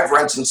with the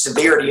reverence and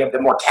severity of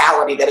the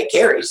mortality that it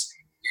carries.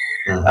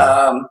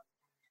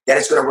 That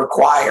it's going to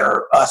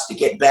require us to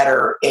get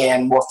better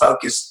and more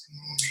focused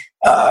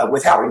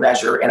with how we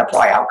measure and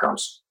apply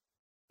outcomes.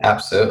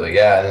 Absolutely.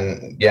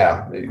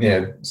 Yeah.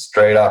 And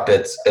straight up,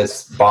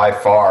 it's by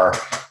far,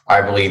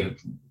 I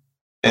believe,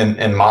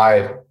 in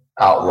my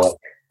outlook,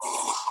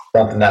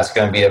 something that's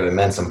going to be of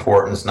immense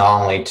importance,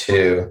 not only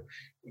to,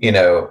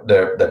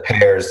 the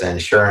payers and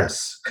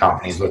insurance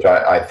companies, which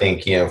I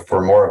think,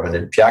 for more of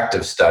an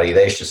objective study,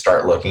 they should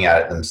start looking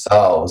at it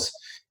themselves,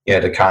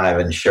 to kind of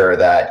ensure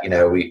that,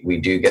 we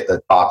do get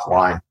the top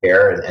line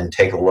care and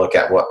take a look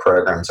at what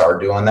programs are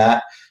doing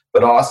that.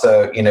 But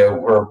also,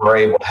 we're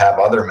able to have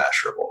other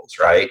measurables,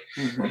 right?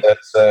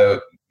 So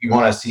you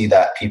want to see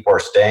that people are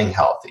staying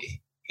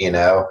healthy.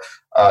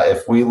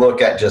 If we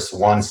look at just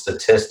one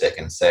statistic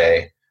and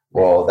say,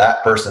 well,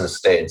 that person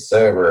stayed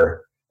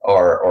sober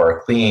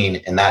or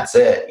clean, and that's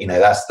it,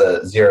 that's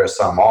the zero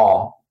sum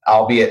all,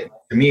 albeit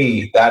to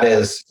me, that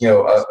is,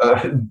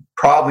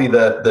 probably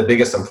the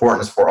biggest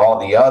importance for all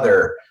the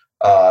other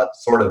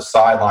sort of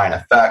sideline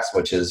effects,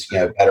 which is,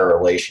 better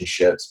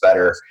relationships,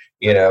 better,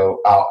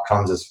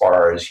 outcomes as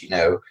far as,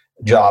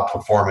 job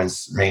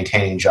performance,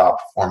 maintaining job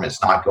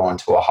performance, not going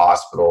to a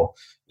hospital,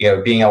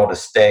 being able to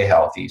stay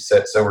healthy.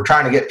 So we're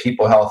trying to get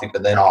people healthy,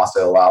 but then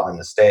also allow them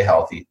to stay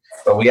healthy.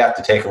 But we have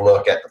to take a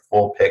look at the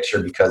full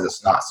picture, because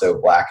it's not so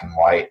black and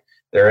white.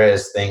 There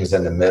is things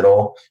in the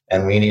middle,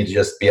 and we need to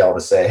just be able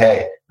to say,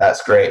 hey,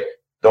 that's great.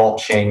 Don't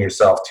shame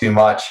yourself too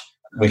much.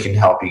 We can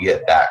help you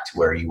get back to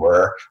where you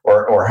were,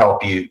 or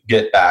help you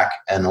get back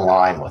in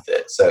line with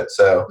it. So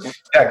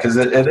yeah, because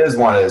it is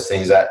one of those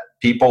things that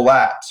people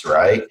lapse,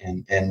 right?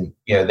 And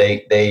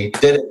they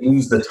didn't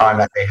use the time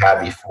that they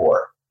had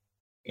before,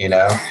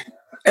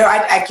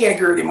 I can't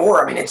agree with you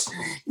more. I mean, it's,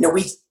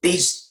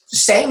 these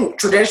same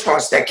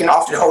traditionalists that can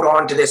often hold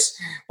on to this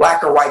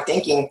black or white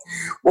thinking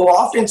will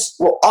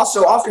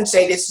also often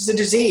say this is a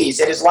disease.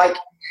 It is like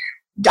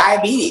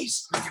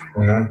diabetes.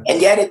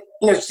 And yet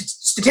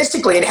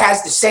statistically it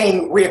has the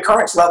same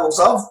reoccurrence levels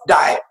of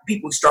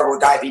people who struggle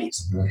with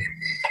diabetes.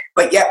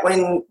 But yet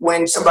when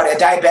a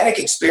diabetic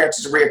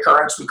experiences a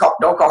reoccurrence, we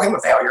don't call him a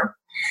failure.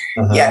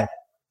 Yet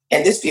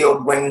in this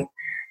field, when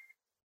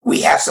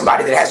we have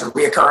somebody that has a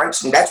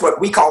reoccurrence, and that's what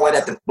we call it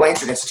at the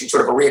Blanchard Institute,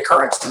 sort of a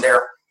reoccurrence in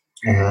their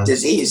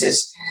disease,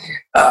 is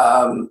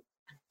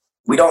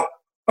we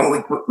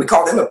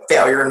call them a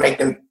failure and make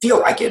them feel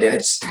like it. And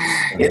it's,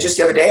 just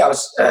the other day I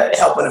was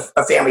helping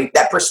a family.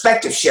 That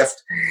perspective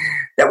shift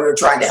that we were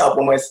trying to help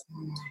them with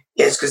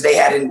is because they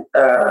had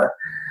a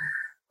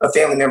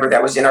family member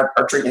that was in our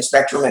treatment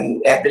spectrum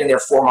and had been in there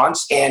 4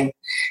 months and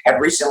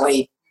had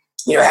recently,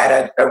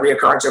 had a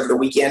reoccurrence over the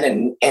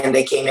weekend, and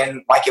they came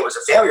in like it was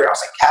a failure. I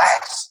was like,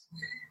 guys,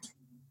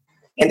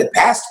 in the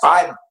past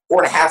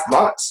 4.5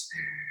 months,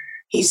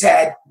 he's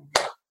had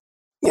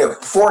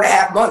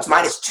 4.5 months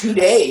minus 2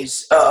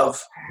 days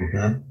of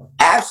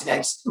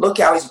abstinence. Look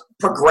how he's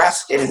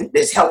progressed in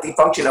this healthy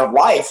function of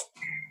life.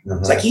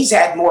 It's like he's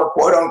had more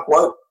quote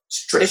unquote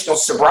traditional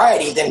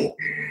sobriety than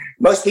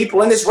most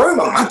people in this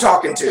room I'm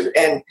talking to.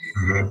 And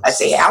I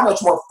say, how much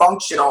more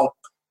functional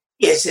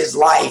is his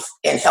life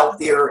and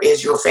healthier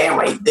is your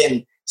family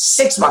than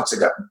 6 months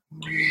ago?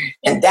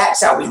 And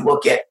that's how we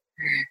look at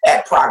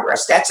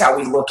progress. That's how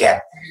we look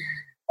at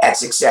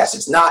success.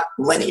 It's not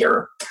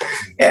linear.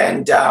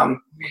 And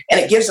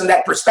it gives them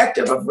that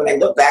perspective of when they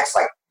look back, it's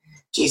like,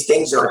 geez,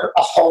 things are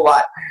a whole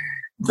lot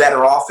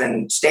better off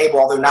and stable,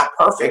 although not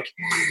perfect,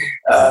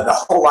 a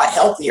whole lot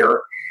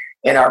healthier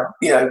in our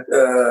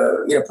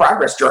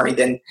progress journey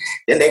than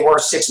they were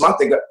 6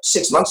 months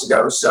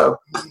ago. So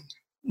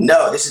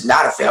no, this is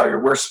not a failure.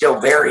 We're still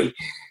very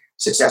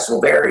successful,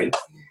 very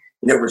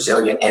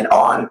resilient, and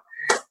on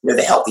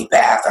the healthy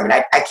path. I mean,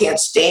 I can't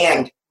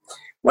stand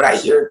when I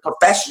hear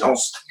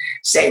professionals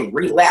say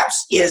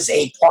relapse is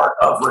a part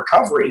of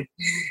recovery.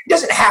 It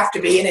doesn't have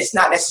to be, and it's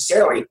not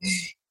necessarily.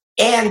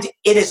 And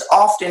it is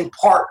often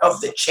part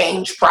of the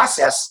change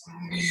process.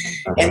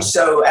 And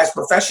so as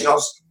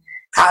professionals,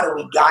 how do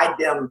we guide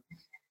them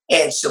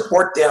and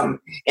support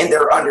them in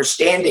their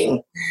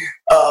understanding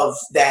of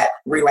that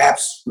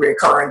relapse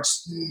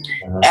reoccurrence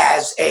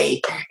as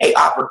a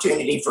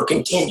opportunity for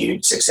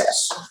continued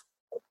success?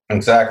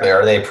 Exactly.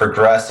 Are they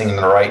progressing in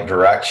the right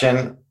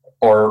direction?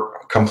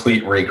 or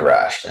complete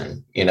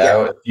regression.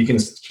 If you can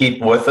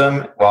keep with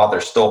them while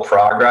they're still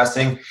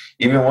progressing,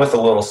 even with a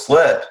little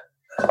slip,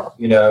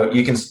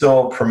 you can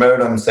still promote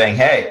them saying,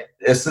 hey,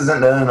 this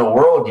isn't in the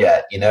world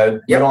yet. You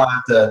don't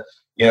have to,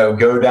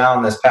 go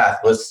down this path.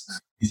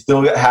 You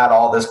still had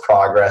all this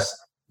progress.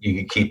 You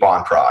can keep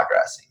on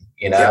progressing,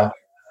 Yeah.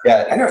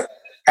 I know.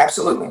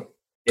 Absolutely.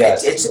 Yeah.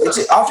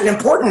 It's often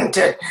important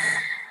to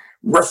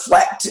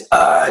reflect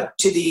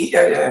to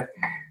the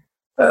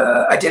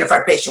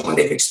identified patient when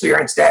they've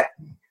experienced that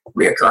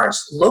reoccurrence.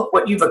 Look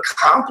what you've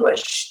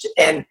accomplished.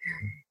 And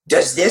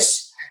does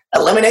this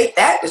eliminate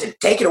that? Does it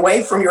take it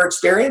away from your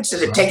experience?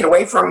 Does it take it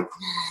away from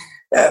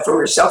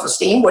your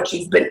self-esteem, what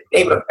you've been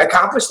able to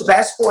accomplish the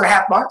past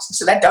 4.5 months? And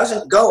so that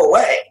doesn't go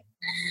away.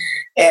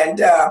 And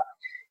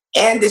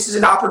this is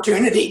an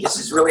opportunity. This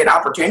is really an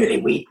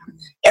opportunity.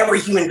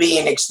 Every human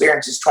being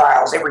experiences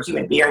trials. Every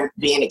human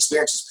being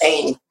experiences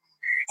pain.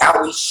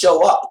 How we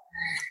show up,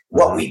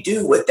 what we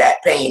do with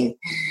that pain,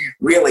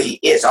 really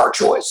is our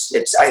choice.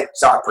 It's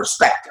our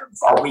perspective.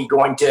 Are we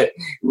going to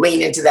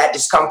lean into that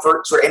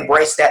discomfort, sort of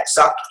embrace that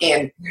suck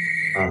and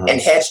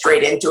head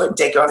straight into it and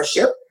take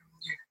ownership?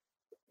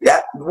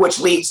 That which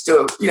leads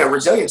to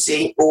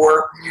resiliency,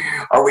 or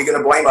are we going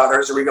to blame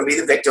others? Are we going to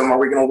be the victim? Are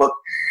we going to look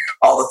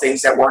all the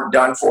things that weren't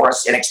done for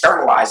us and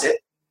externalize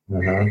it?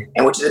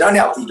 And which is an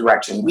unhealthy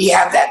direction. We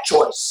have that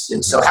choice,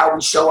 and so how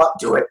we show up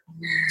to it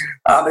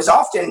is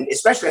often,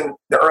 especially in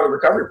the early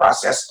recovery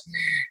process,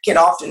 can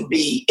often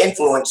be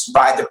influenced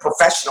by the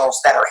professionals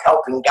that are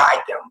helping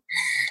guide them.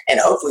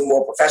 And hopefully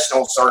more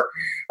professionals are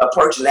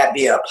approaching that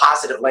via a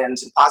positive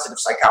lens and positive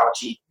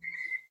psychology,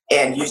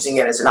 and using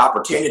it as an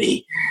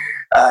opportunity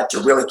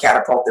to really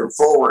catapult them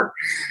forward,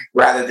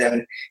 rather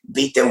than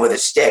beat them with a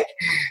stick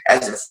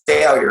as a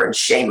failure and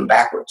shame them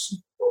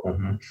backwards.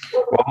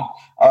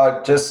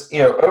 Well, just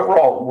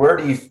overall, where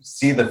do you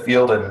see the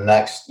field in the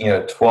next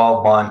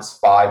 12 months,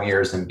 5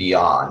 years, and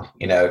beyond?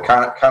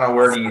 Kind of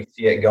where do you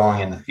see it going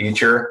in the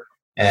future?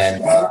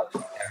 And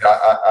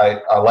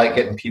I like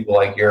getting people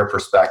like your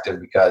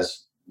perspective,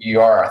 because you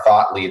are a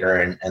thought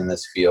leader in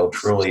this field,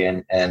 truly,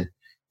 and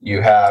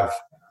you have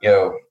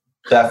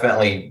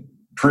definitely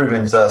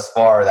proven thus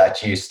far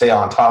that you stay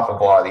on top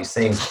of a lot of these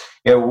things.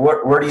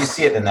 Where do you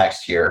see it in the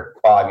next year,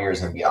 5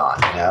 years and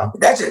beyond?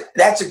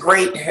 That's a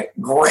great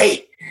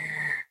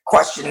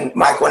question,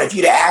 Michael. And if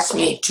you'd asked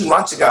me 2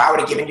 months ago, I would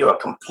have given you a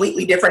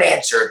completely different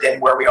answer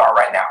than where we are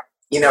right now.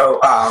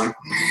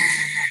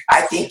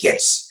 I think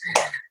it's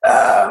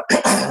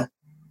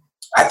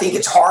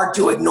hard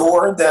to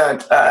ignore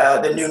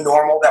the new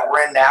normal that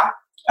we're in now,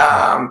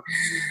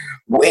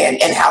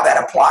 and how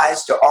that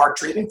applies to our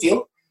treatment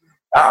field.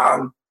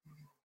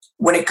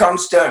 When it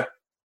comes to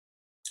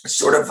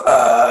sort of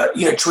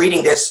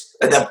treating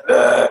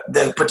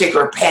the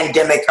particular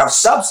pandemic of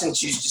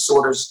substance use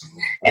disorders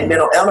and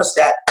mental illness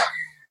that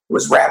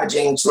was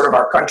ravaging sort of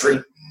our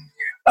country,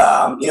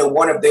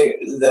 one of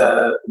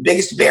the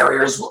biggest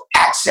barriers was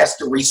access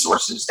to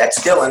resources. That's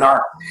still in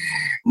our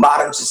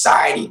modern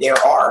society. There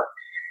are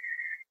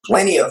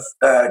plenty of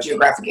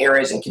geographic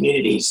areas and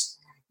communities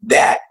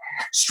that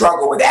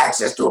struggle with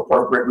access to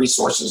appropriate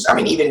resources. I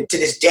mean, even to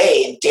this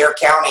day in Dare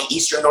County,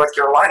 Eastern North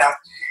Carolina,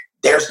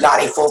 there's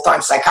not a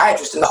full-time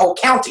psychiatrist in the whole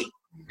county.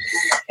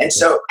 And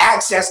so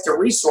access to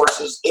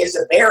resources is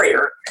a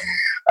barrier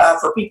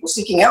for people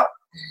seeking help.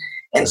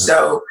 And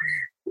so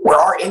where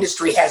our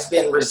industry has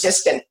been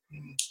resistant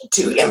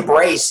to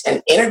embrace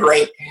and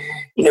integrate,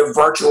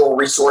 virtual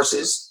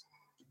resources,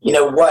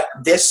 what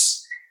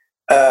this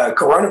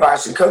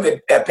coronavirus and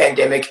COVID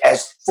pandemic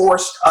has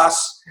forced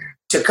us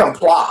to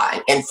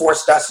comply and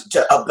forced us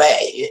to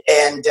obey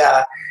and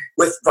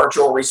with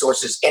virtual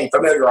resources and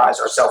familiarize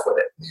ourselves with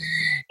it.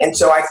 And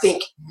so I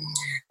think,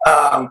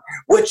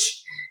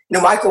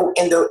 Michael,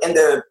 in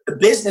the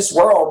business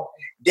world,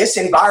 this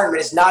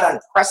environment is not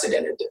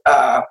unprecedented.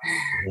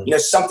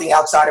 Something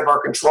outside of our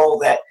control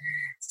that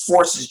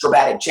forces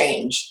dramatic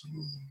change.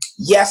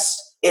 Yes,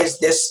 is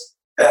this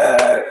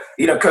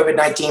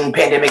COVID-19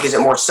 pandemic, is it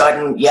more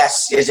sudden?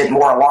 Yes. Is it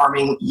more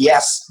alarming?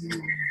 Yes.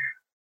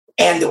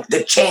 And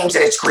the change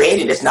that it's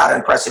created is not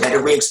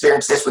unprecedented. We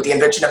experienced this with the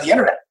invention of the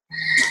internet,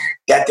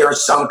 that there are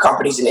some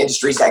companies and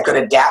industries that could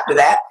adapt to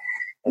that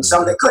and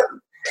some that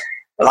couldn't.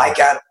 Like,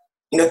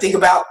 think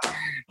about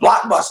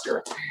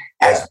Blockbuster.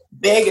 As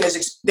big and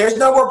there's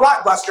no more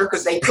Blockbuster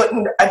because they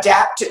couldn't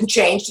adapt and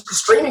change to the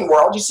streaming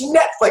world. You see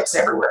Netflix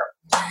everywhere.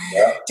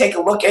 Yeah. Take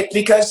a look at,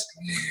 because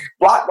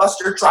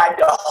Blockbuster tried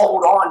to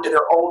hold on to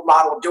their old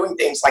model of doing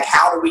things, like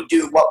how do we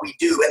do what we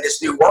do in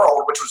this new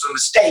world, which was a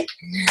mistake.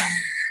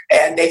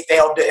 And they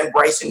failed to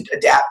embrace and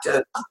adapt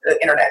to the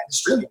internet and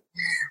streaming.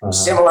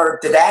 Similar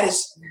to that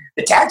is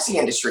the taxi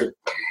industry.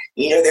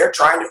 They're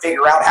trying to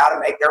figure out how to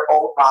make their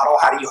old model.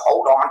 How do you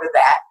hold on to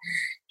that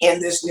in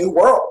this new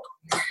world?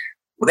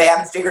 Well, they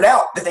haven't figured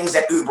out the things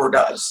that Uber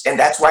does. And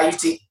that's why you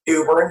see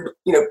Uber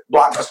and,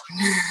 Blockbuster.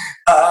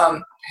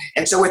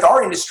 And so with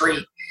our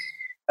industry,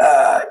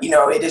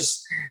 it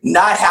is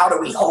not how do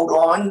we hold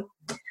on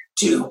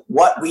to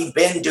what we've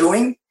been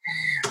doing.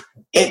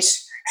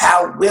 It's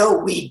how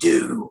will we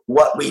do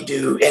what we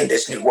do in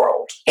this new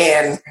world?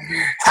 And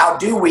how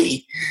do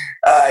we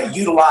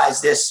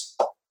utilize this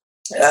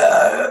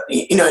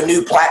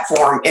new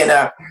platform in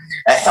a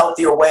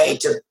healthier way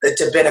to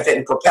benefit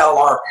and propel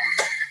our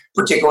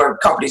particular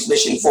company's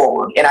mission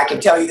forward? And I can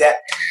tell you that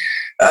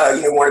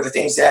one of the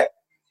things that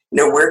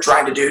we're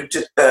trying to do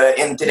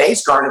in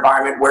today's current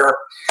environment, where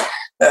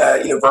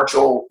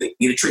virtual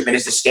treatment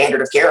is the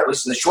standard of care, at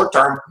least in the short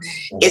term,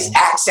 is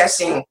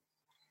accessing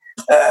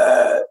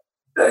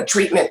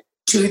treatment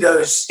to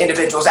those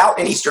individuals out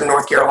in Eastern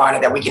North Carolina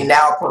that we can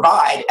now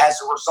provide as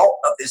a result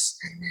of this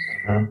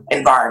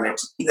environment.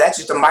 That's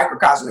just a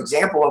microcosm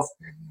example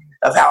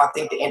of how I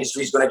think the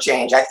industry is going to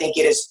change. I think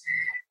it is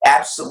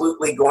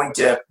absolutely going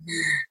to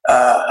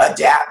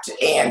adapt,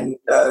 and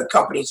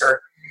companies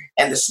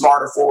and the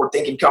smarter,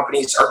 forward-thinking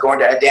companies are going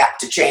to adapt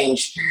to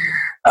change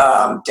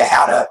to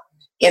how to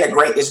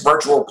integrate this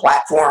virtual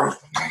platform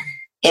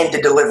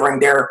into delivering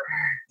their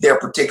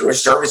particular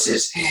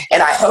services.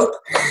 And I hope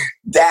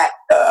that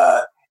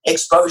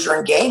exposure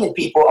and gain in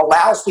people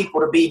allows people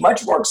to be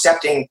much more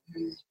accepting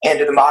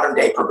into the modern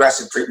day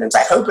progressive treatments.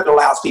 I hope it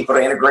allows people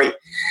to integrate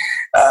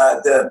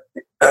the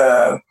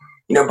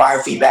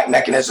biofeedback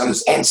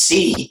mechanisms and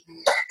see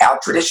how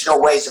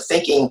traditional ways of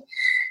thinking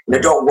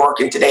don't work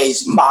in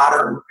today's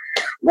modern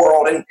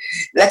world. And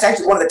that's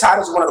actually one of the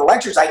titles of one of the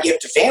lectures I give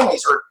to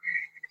families, or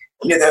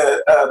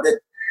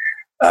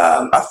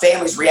a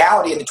family's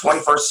reality in the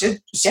 21st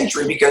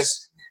century,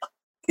 because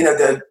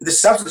the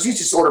substance use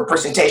disorder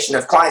presentation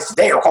of clients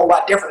today are a whole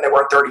lot different than they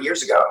were 30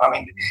 years ago. I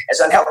mean, as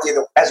unhealthy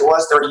as it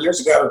was 30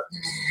 years ago,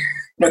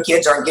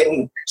 kids aren't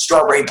getting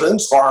strawberry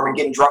Boone's Farm and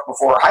getting drunk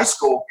before high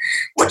school,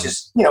 which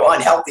is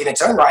unhealthy in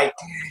its own right.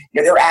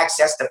 Their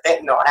access to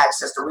fentanyl and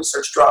access to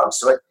research drugs,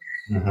 so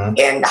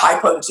and high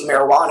potency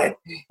marijuana,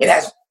 it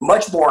has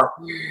much more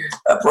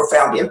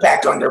profound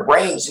impact on their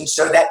brains, and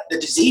so that the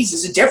disease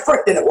is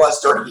different than it was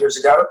 30 years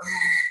ago.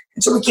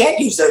 And so we can't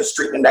use those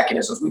treatment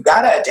mechanisms. We've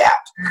got to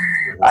adapt.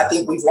 I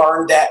think we've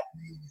learned that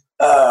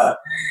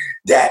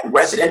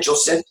residential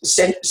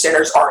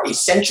centers are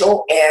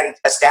essential, and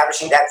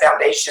establishing that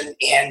foundation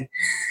and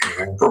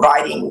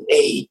providing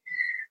a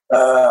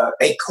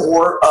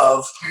core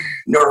of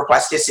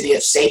neuroplasticity,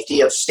 of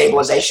safety, of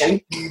stabilization.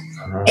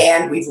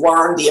 And we've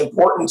learned the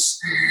importance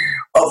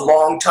of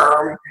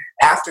long-term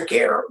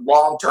aftercare,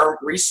 long-term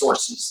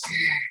resources.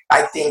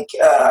 I think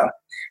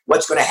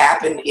what's going to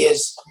happen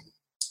is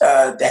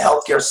the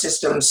healthcare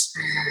system's,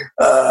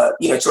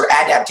 sort of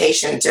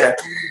adaptation to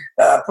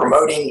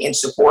promoting and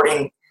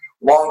supporting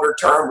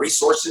longer-term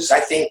resources. I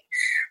think,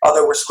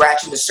 although we're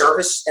scratching the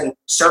surface,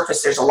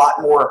 there's a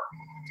lot more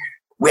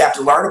we have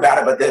to learn about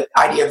it. But the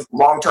idea of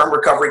long-term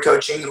recovery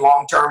coaching and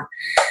long-term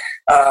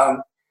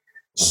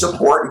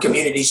support and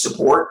community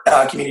support,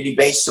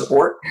 community-based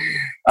support,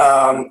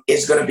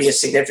 is going to be a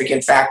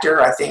significant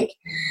factor. I think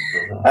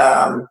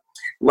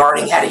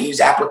learning how to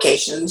use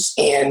applications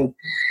and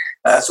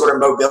sort of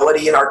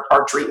mobility in our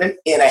treatment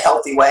in a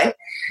healthy way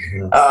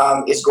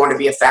is going to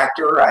be a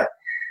factor.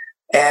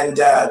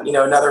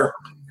 Another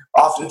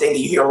often thing that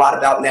you hear a lot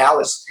about now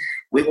is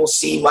we will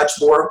see much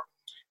more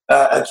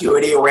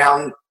acuity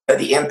around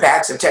the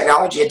impacts of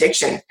technology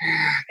addiction.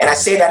 And I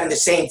say that in the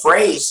same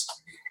phrase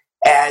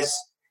as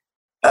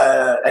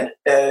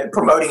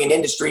promoting an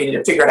industry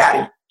to figure out how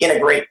to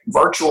integrate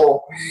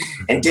virtual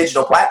and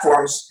digital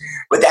platforms,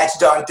 but that's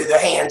done through the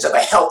hands of a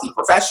healthy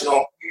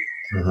professional,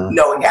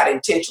 knowing how to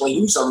intentionally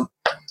use them.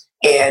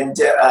 And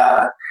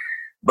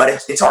but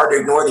it's hard to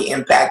ignore the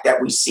impact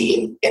that we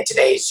see in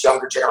today's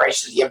younger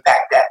generation, the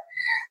impact that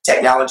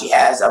technology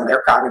has on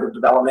their cognitive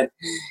development.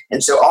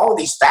 And so all of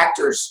these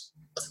factors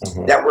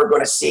that we're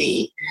going to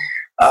see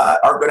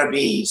are going to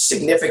be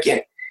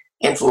significant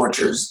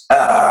influencers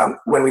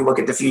when we look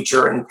at the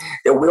future. And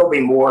there will be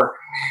more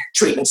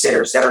treatment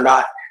centers that are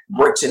not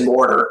bricks and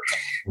mortar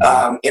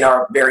in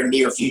our very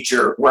near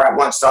future, where I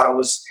once thought it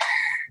was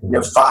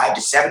 5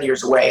 to 7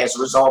 years away. As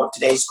a result of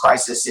today's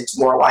crisis, it's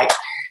more like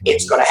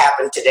it's going to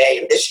happen today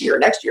and this year,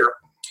 next year.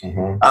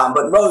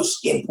 But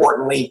most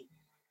importantly,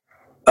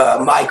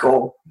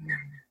 Michael,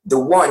 the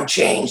one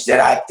change that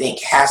I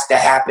think has to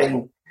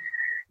happen,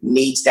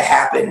 needs to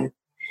happen,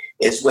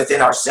 is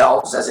within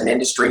ourselves as an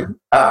industry.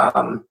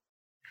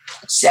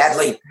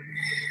 Sadly,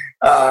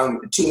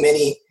 too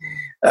many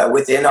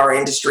within our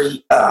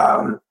industry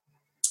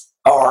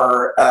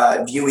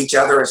view each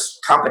other as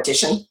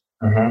competition.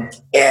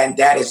 And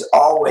that has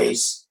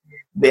always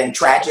been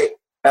tragic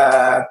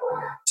to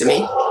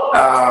me.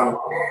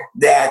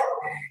 That,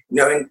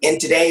 in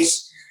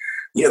today's,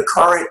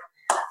 current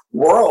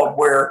world,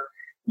 where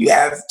you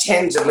have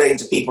tens of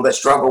millions of people that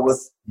struggle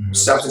with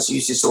substance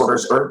use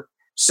disorders or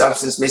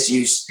substance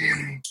misuse,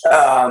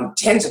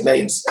 tens of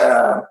millions,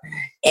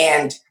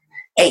 and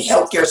a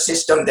healthcare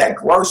system that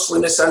grossly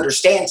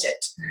misunderstands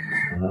it,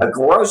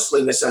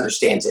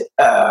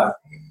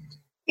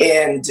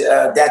 and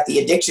that the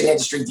addiction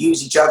industry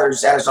views each other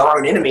as our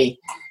own enemy,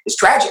 is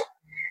tragic.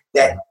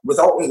 That with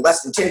only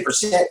less than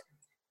 10%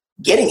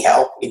 getting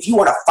help, if you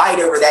want to fight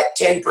over that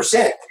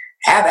 10%,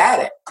 have at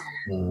it.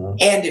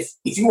 And if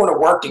you want to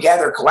work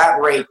together,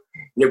 collaborate,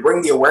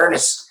 bring the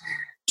awareness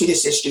to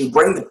this issue,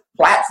 bring the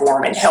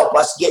platform and help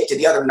us get to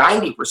the other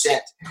 90%,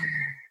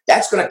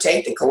 that's going to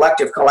take the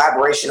collective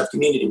collaboration of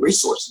community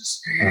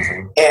resources.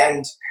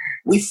 And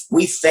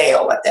we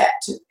fail at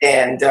that.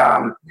 And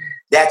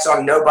that's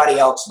on nobody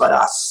else but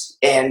us.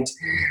 And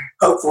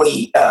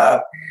hopefully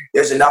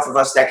there's enough of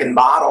us that can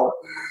model,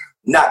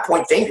 not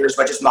point fingers,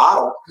 but just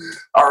model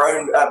our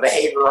own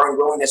behavior, our own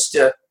willingness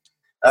to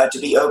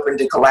be open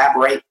to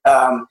collaborate,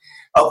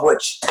 of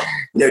which,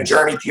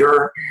 Journey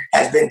Pure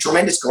has been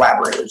tremendous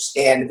collaborators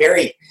and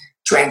very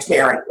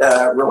transparent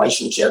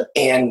relationship.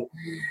 And,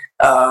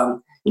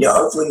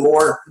 hopefully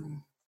more,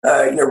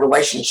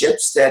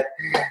 relationships that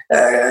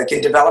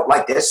can develop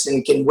like this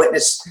and can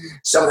witness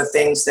some of the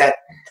things that,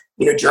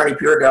 Journey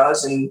Pure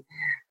does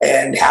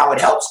and how it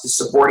helps to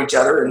support each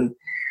other and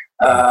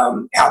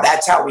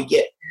how we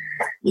get,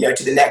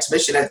 to the next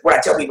mission. And what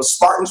I tell people,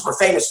 Spartans were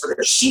famous for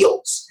their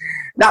shields,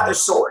 not their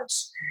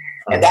swords.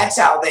 And that's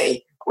how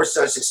they were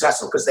so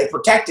successful, because they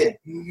protected,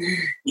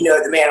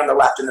 the man on the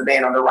left and the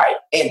man on the right.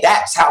 And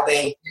that's how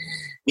they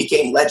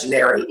became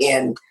legendary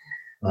and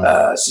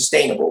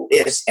sustainable.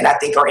 And I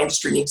think our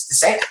industry needs the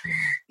same,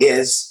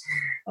 is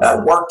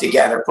work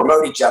together,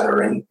 promote each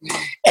other. And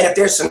if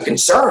there's some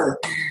concern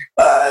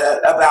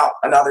about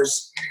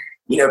another's,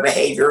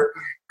 behavior,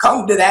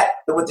 come to that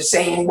with the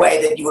same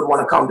way that you would want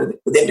to come to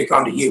them to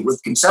come to you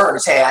with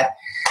concerns. Hey,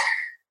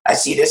 I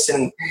see this,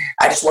 and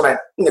I just want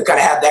to kind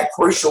of have that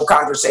crucial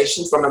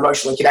conversation from an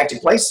emotionally connected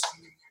place,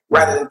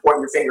 rather than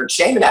pointing your finger and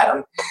shaming at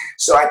them.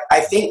 So I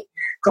think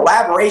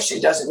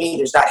collaboration doesn't mean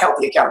there's not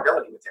healthy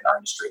accountability within our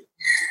industry.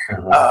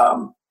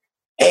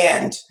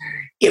 And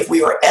if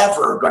we are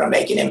ever going to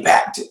make an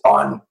impact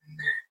on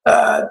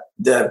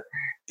the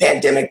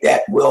pandemic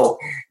that will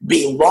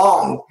be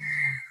long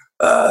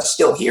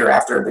still here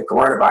after the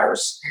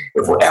coronavirus,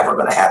 if we're ever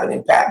going to have an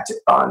impact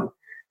on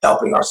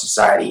helping our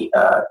society,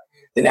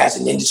 then as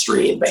an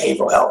industry in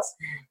behavioral health,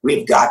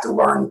 we've got to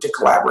learn to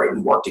collaborate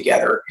and work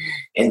together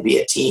and be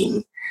a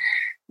team,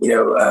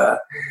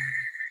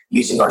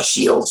 using our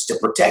shields to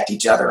protect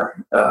each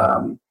other,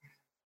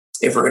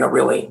 if we're going to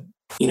really,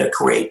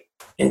 create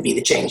and be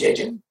the change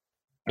agent.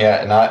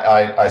 Yeah, and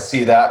I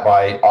see that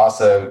by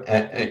also,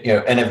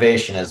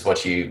 innovation is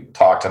what you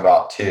talked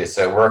about too.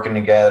 So working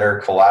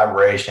together,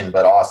 collaboration,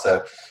 but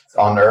also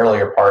on the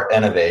earlier part,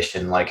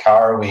 innovation. Like, how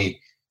are we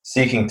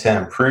seeking to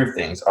improve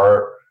things?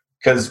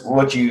 Because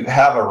what you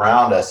have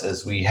around us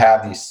is we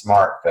have these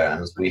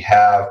smartphones, we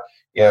have,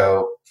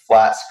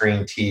 flat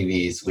screen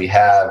TVs, we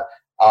have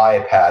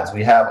iPads,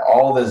 we have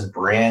all this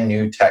brand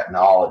new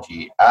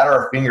technology at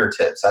our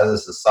fingertips as a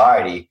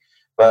society.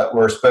 But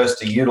we're supposed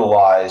to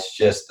utilize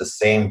just the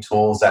same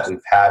tools that we've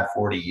had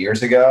 40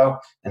 years ago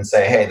and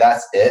say, hey,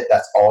 that's it.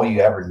 That's all you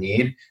ever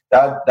need.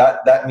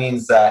 That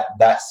means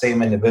that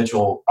same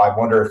individual, I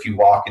wonder if you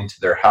walk into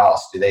their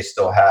house, do they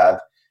still have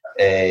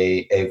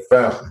a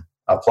phone,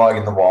 a plug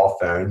in the wall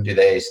phone? Do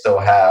they still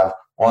have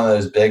one of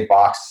those big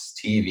box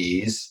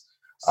TVs?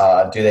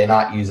 Do they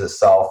not use a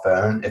cell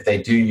phone? If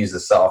they do use a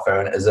cell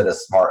phone, is it a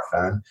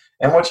smartphone?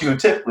 And what you would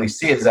typically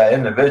see is that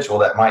individual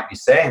that might be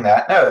saying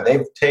that, no,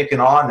 they've taken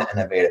on the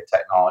innovative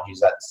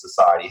technologies that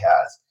society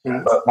has.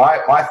 Mm-hmm. But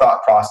my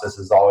thought process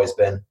has always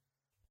been,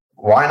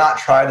 why not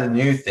try the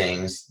new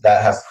things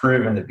that have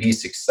proven to be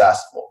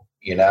successful,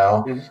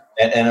 Mm-hmm.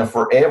 And if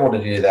we're able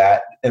to do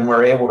that, and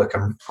we're able to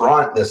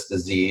confront this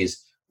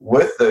disease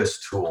with those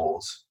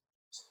tools,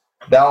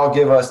 that'll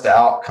give us the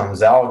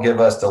outcomes. That'll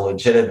give us the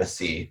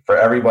legitimacy for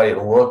everybody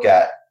to look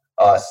at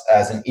us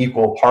as an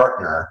equal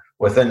partner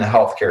within the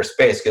healthcare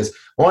space. Because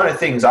one of the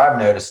things I've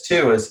noticed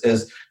too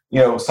is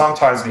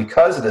sometimes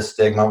because of the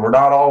stigma, we're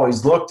not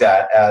always looked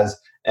at as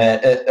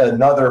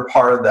another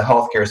part of the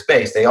healthcare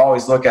space. They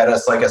always look at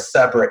us like a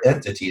separate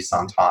entity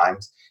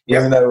sometimes,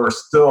 even though we're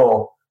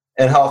still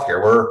in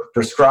healthcare. We're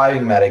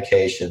prescribing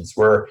medications.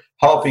 We're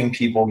helping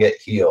people get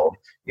healed,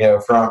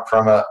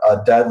 from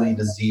a deadly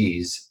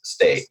disease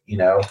state,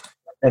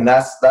 and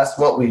that's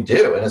what we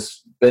do. And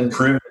it's been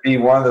proven to be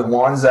one of the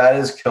ones that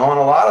is killing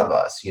a lot of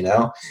us,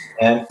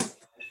 and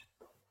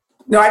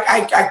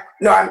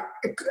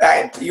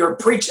you're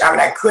preaching. I mean,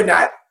 I could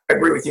not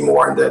agree with you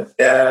more on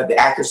the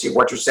accuracy of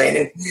what you're saying.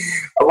 And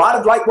a lot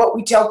of like what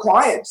we tell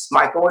clients,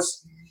 Michael,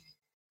 is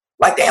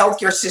like the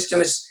healthcare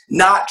system is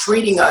not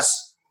treating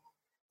us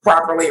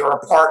properly or a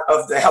part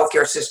of the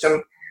healthcare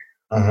system.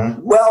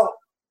 Mm-hmm. Well,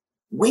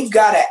 we've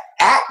got to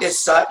act as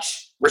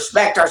such,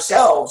 respect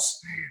ourselves,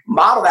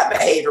 model that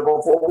behavior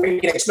before we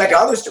can expect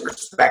others to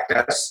respect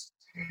us.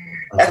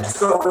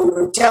 That's what we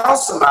would tell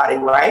somebody,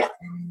 right?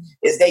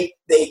 Is they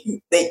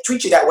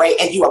treat you that way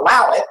and you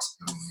allow it.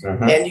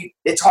 Mm-hmm. And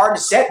it's hard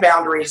to set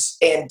boundaries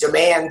and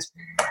demand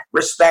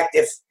respect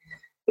if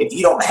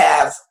you don't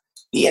have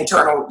the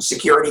internal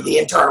security, the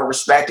internal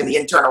respect, and the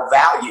internal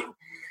value,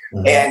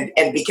 mm-hmm.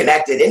 and be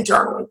connected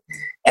internally.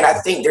 And I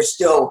think there's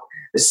still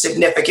a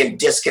significant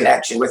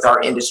disconnection with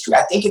our industry.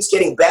 I think it's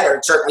getting better.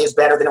 It certainly is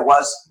better than it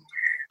was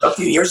a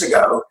few years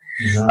ago.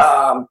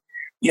 Mm-hmm.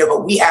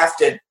 But we have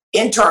to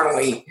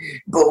internally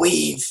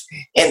believe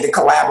in the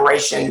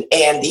collaboration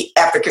and the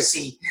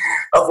efficacy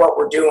of what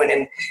we're doing.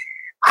 And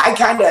I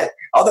kind of,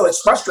 although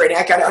it's frustrating,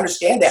 I kind of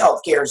understand the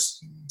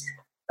healthcare's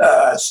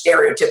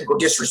stereotypical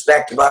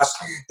disrespect of us.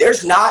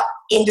 There's not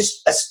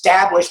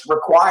established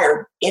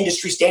required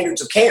industry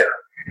standards of care.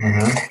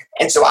 Mm-hmm.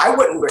 And so I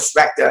wouldn't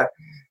respect a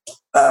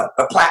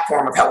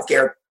platform of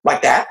healthcare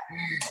like that.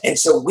 And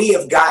so we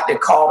have got to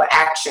call to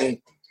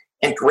action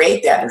and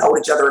create that and hold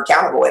each other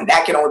accountable. And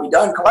that can only be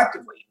done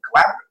collectively,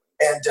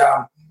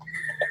 collaboratively.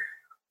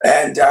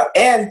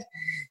 And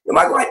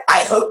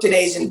I hope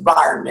today's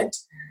environment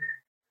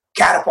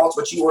catapults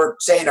what you were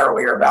saying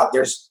earlier about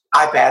there's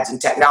iPads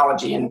and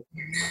technology and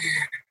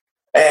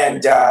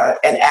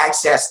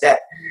access that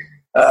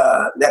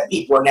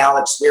people are now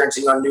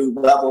experiencing on new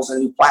levels and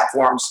new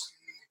platforms.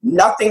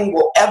 Nothing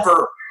will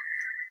ever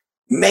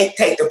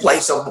take the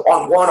place of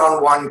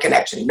one-on-one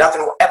connection.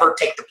 Nothing will ever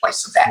take the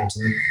place of that.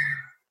 Mm-hmm.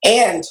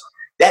 And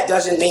that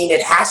doesn't mean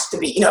it has to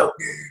be,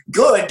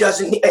 good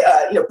doesn't,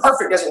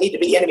 perfect doesn't need to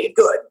be the enemy of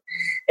good.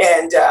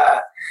 And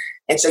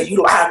so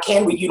how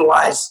can we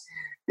utilize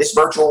this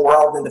virtual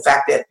world and the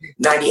fact that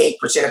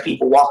 98% of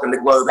people walking the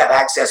globe have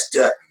access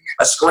to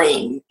a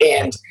screen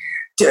and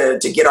to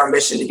get our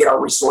mission, to get our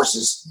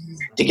resources,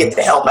 to get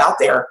the help out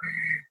there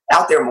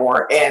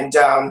more. And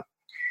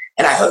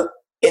I hope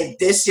in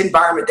this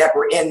environment that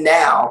we're in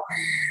now,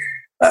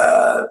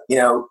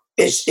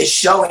 is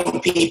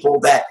showing people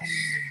that,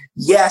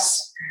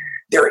 yes,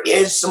 there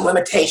is some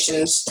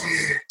limitations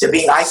to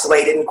being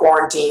isolated and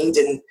quarantined,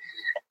 and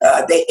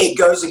it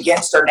goes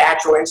against our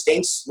natural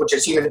instincts, which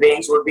as human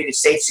beings would be to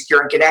safe,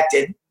 secure, and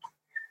connected.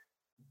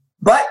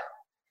 But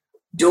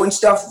doing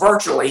stuff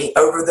virtually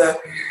over the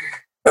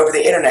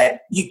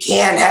internet, you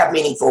can have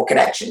meaningful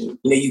connection.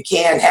 You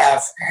can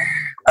have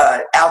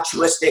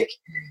altruistic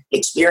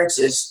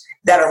experiences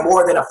that are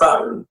more than a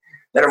phone,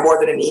 that are more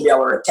than an email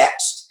or a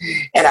text.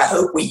 And I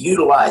hope we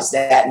utilize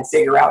that and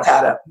figure out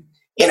how to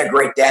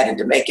integrate that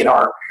into making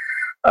our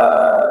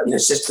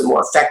system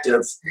more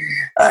effective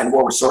and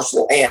more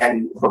resourceful,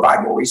 and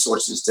provide more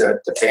resources to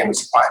families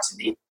and clients in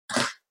need.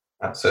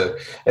 So,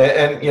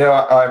 and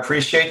I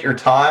appreciate your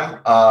time.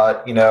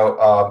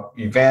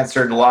 You've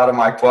answered a lot of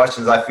my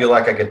questions. I feel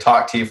like I could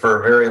talk to you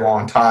for a very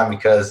long time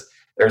because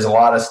there's a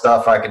lot of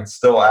stuff I could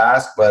still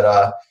ask, but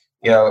out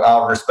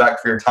of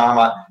respect for your time,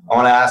 I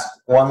want to ask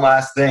one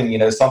last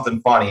thing, something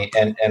funny.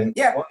 And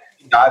yeah, one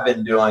thing I've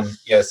been doing,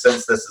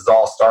 since this has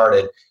all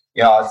started,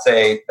 I'd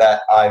say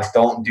that I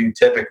don't do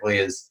typically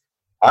is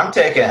I'm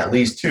taking at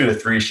least 2 to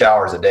 3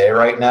 showers a day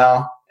right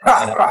now.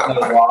 And I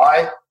don't know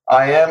why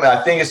I am.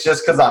 I think it's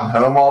just because I'm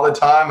home all the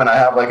time and I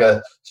have like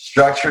a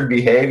structured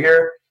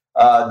behavior.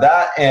 I'm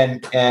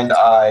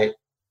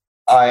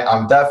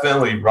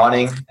definitely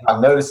running.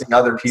 I'm noticing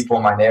other people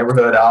in my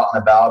neighborhood out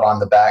and about on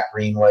the back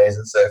greenways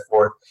and so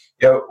forth.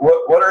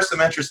 What are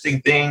some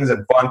interesting things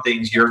and fun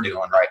things you're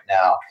doing right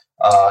now?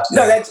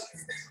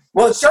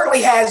 It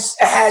certainly has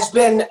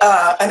been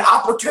an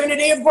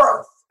opportunity of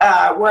growth.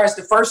 Whereas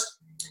the first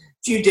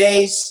few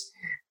days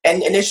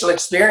and initial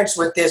experience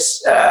with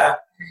this,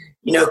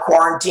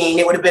 quarantine,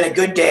 it would have been a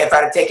good day if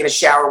I'd have taken a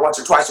shower once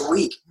or twice a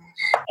week.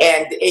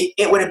 And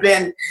it would have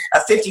been a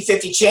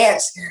 50-50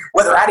 chance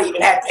whether I'd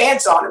even had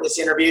pants on in this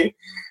interview.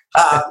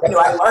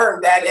 I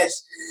learned that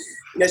has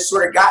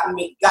sort of gotten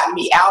me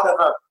out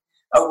of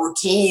a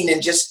routine,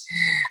 and just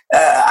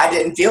I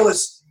didn't feel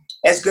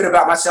as good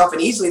about myself,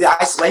 and easily the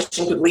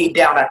isolation could lead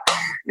down a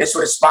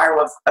sort of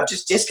spiral of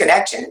just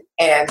disconnection.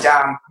 And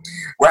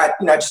where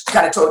I just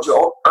kind of told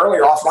you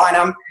earlier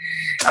offline,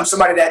 I'm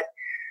somebody that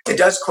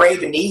does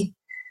crave and need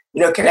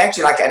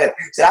connection. Like I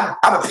said,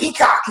 I'm a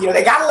peacock.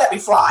 They got to let me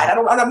fly.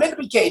 I'm not meant to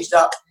be caged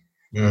up.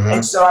 Mm-hmm.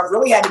 And so I've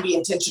really had to be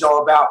intentional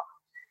about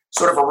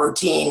sort of a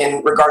routine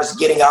in regards to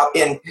getting up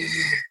and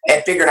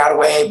figuring out a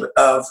way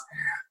of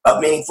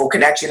meaningful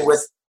connection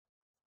with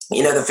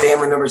the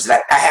family members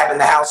that I have in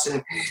the house,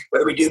 and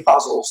whether we do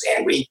puzzles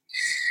and we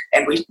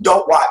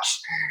don't watch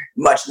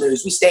much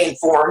news. We stay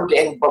informed,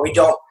 but we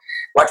don't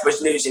watch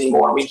much news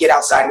anymore. We get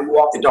outside and we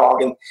walk the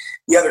dog. And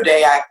the other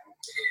day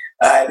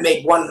I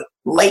made one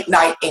late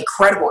night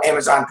incredible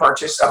Amazon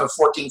purchase of a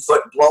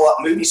 14-foot blow up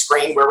movie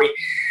screen where we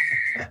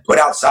put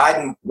outside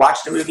and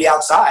watched a movie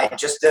outside.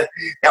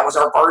 That was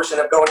our version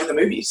of going to the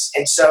movies.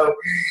 And so,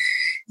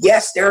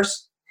 yes,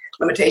 there's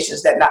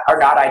limitations that are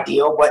not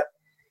ideal, but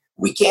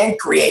we can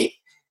create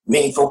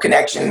meaningful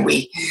connection.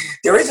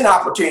 There is an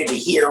opportunity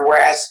here,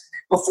 whereas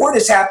before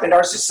this happened,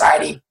 our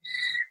society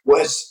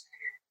was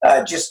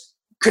just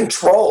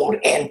controlled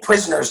and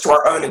prisoners to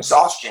our own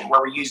exhaustion,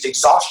 where we used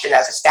exhaustion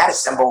as a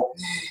status symbol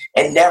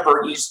and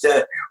never used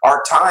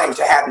our time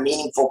to have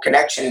meaningful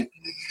connection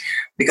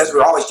because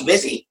we're always too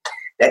busy.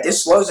 That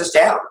this slows us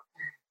down.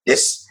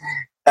 This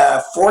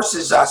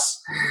forces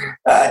us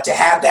to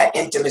have that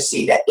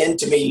intimacy, that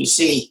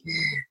intimacy,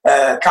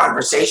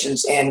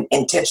 conversations and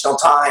intentional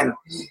time,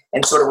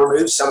 and sort of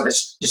remove some of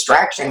this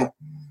distraction.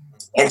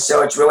 And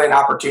so it's really an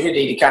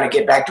opportunity to kind of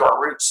get back to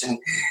our roots. And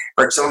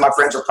some of my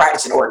friends are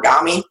practicing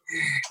origami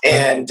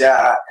and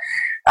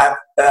I'm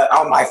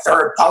on my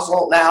third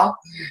puzzle now,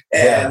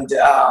 and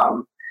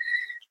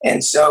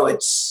so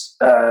it's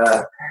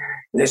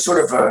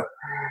sort of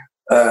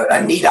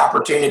a neat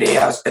opportunity.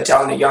 I was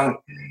telling a young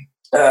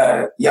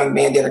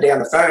man the other day on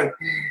the phone,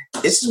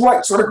 this is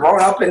what sort of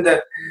growing up in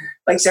the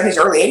late 70s,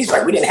 early 80s,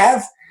 like we didn't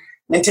have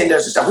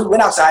Nintendos and stuff. We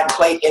went outside and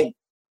played in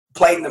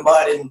the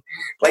mud and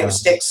played with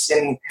sticks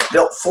and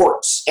built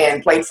forts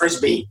and played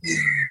Frisbee.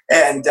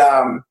 And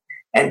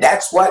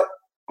that's what,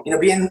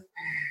 being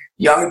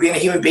young and being a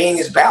human being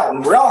is about.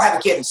 And we all have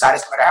a kid inside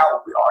us, no matter how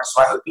old we are.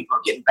 So I hope people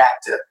are getting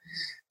back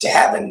to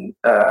having,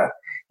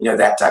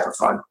 that type of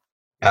fun.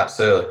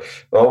 Absolutely.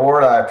 Well,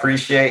 Ward, I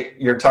appreciate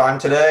your time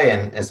today,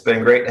 and it's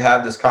been great to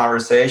have this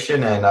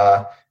conversation. And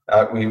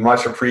we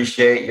much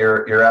appreciate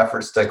your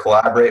efforts to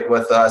collaborate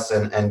with us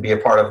and be a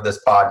part of this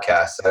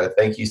podcast. So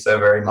thank you so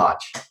very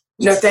much.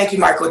 No, thank you,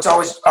 Michael. It's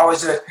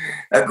always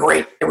a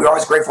great, and we're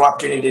always grateful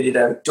opportunity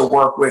to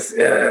work with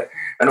an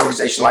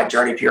organization like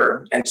Journey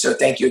Pure. And so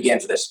thank you again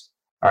for this.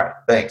 All right.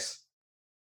 Thanks.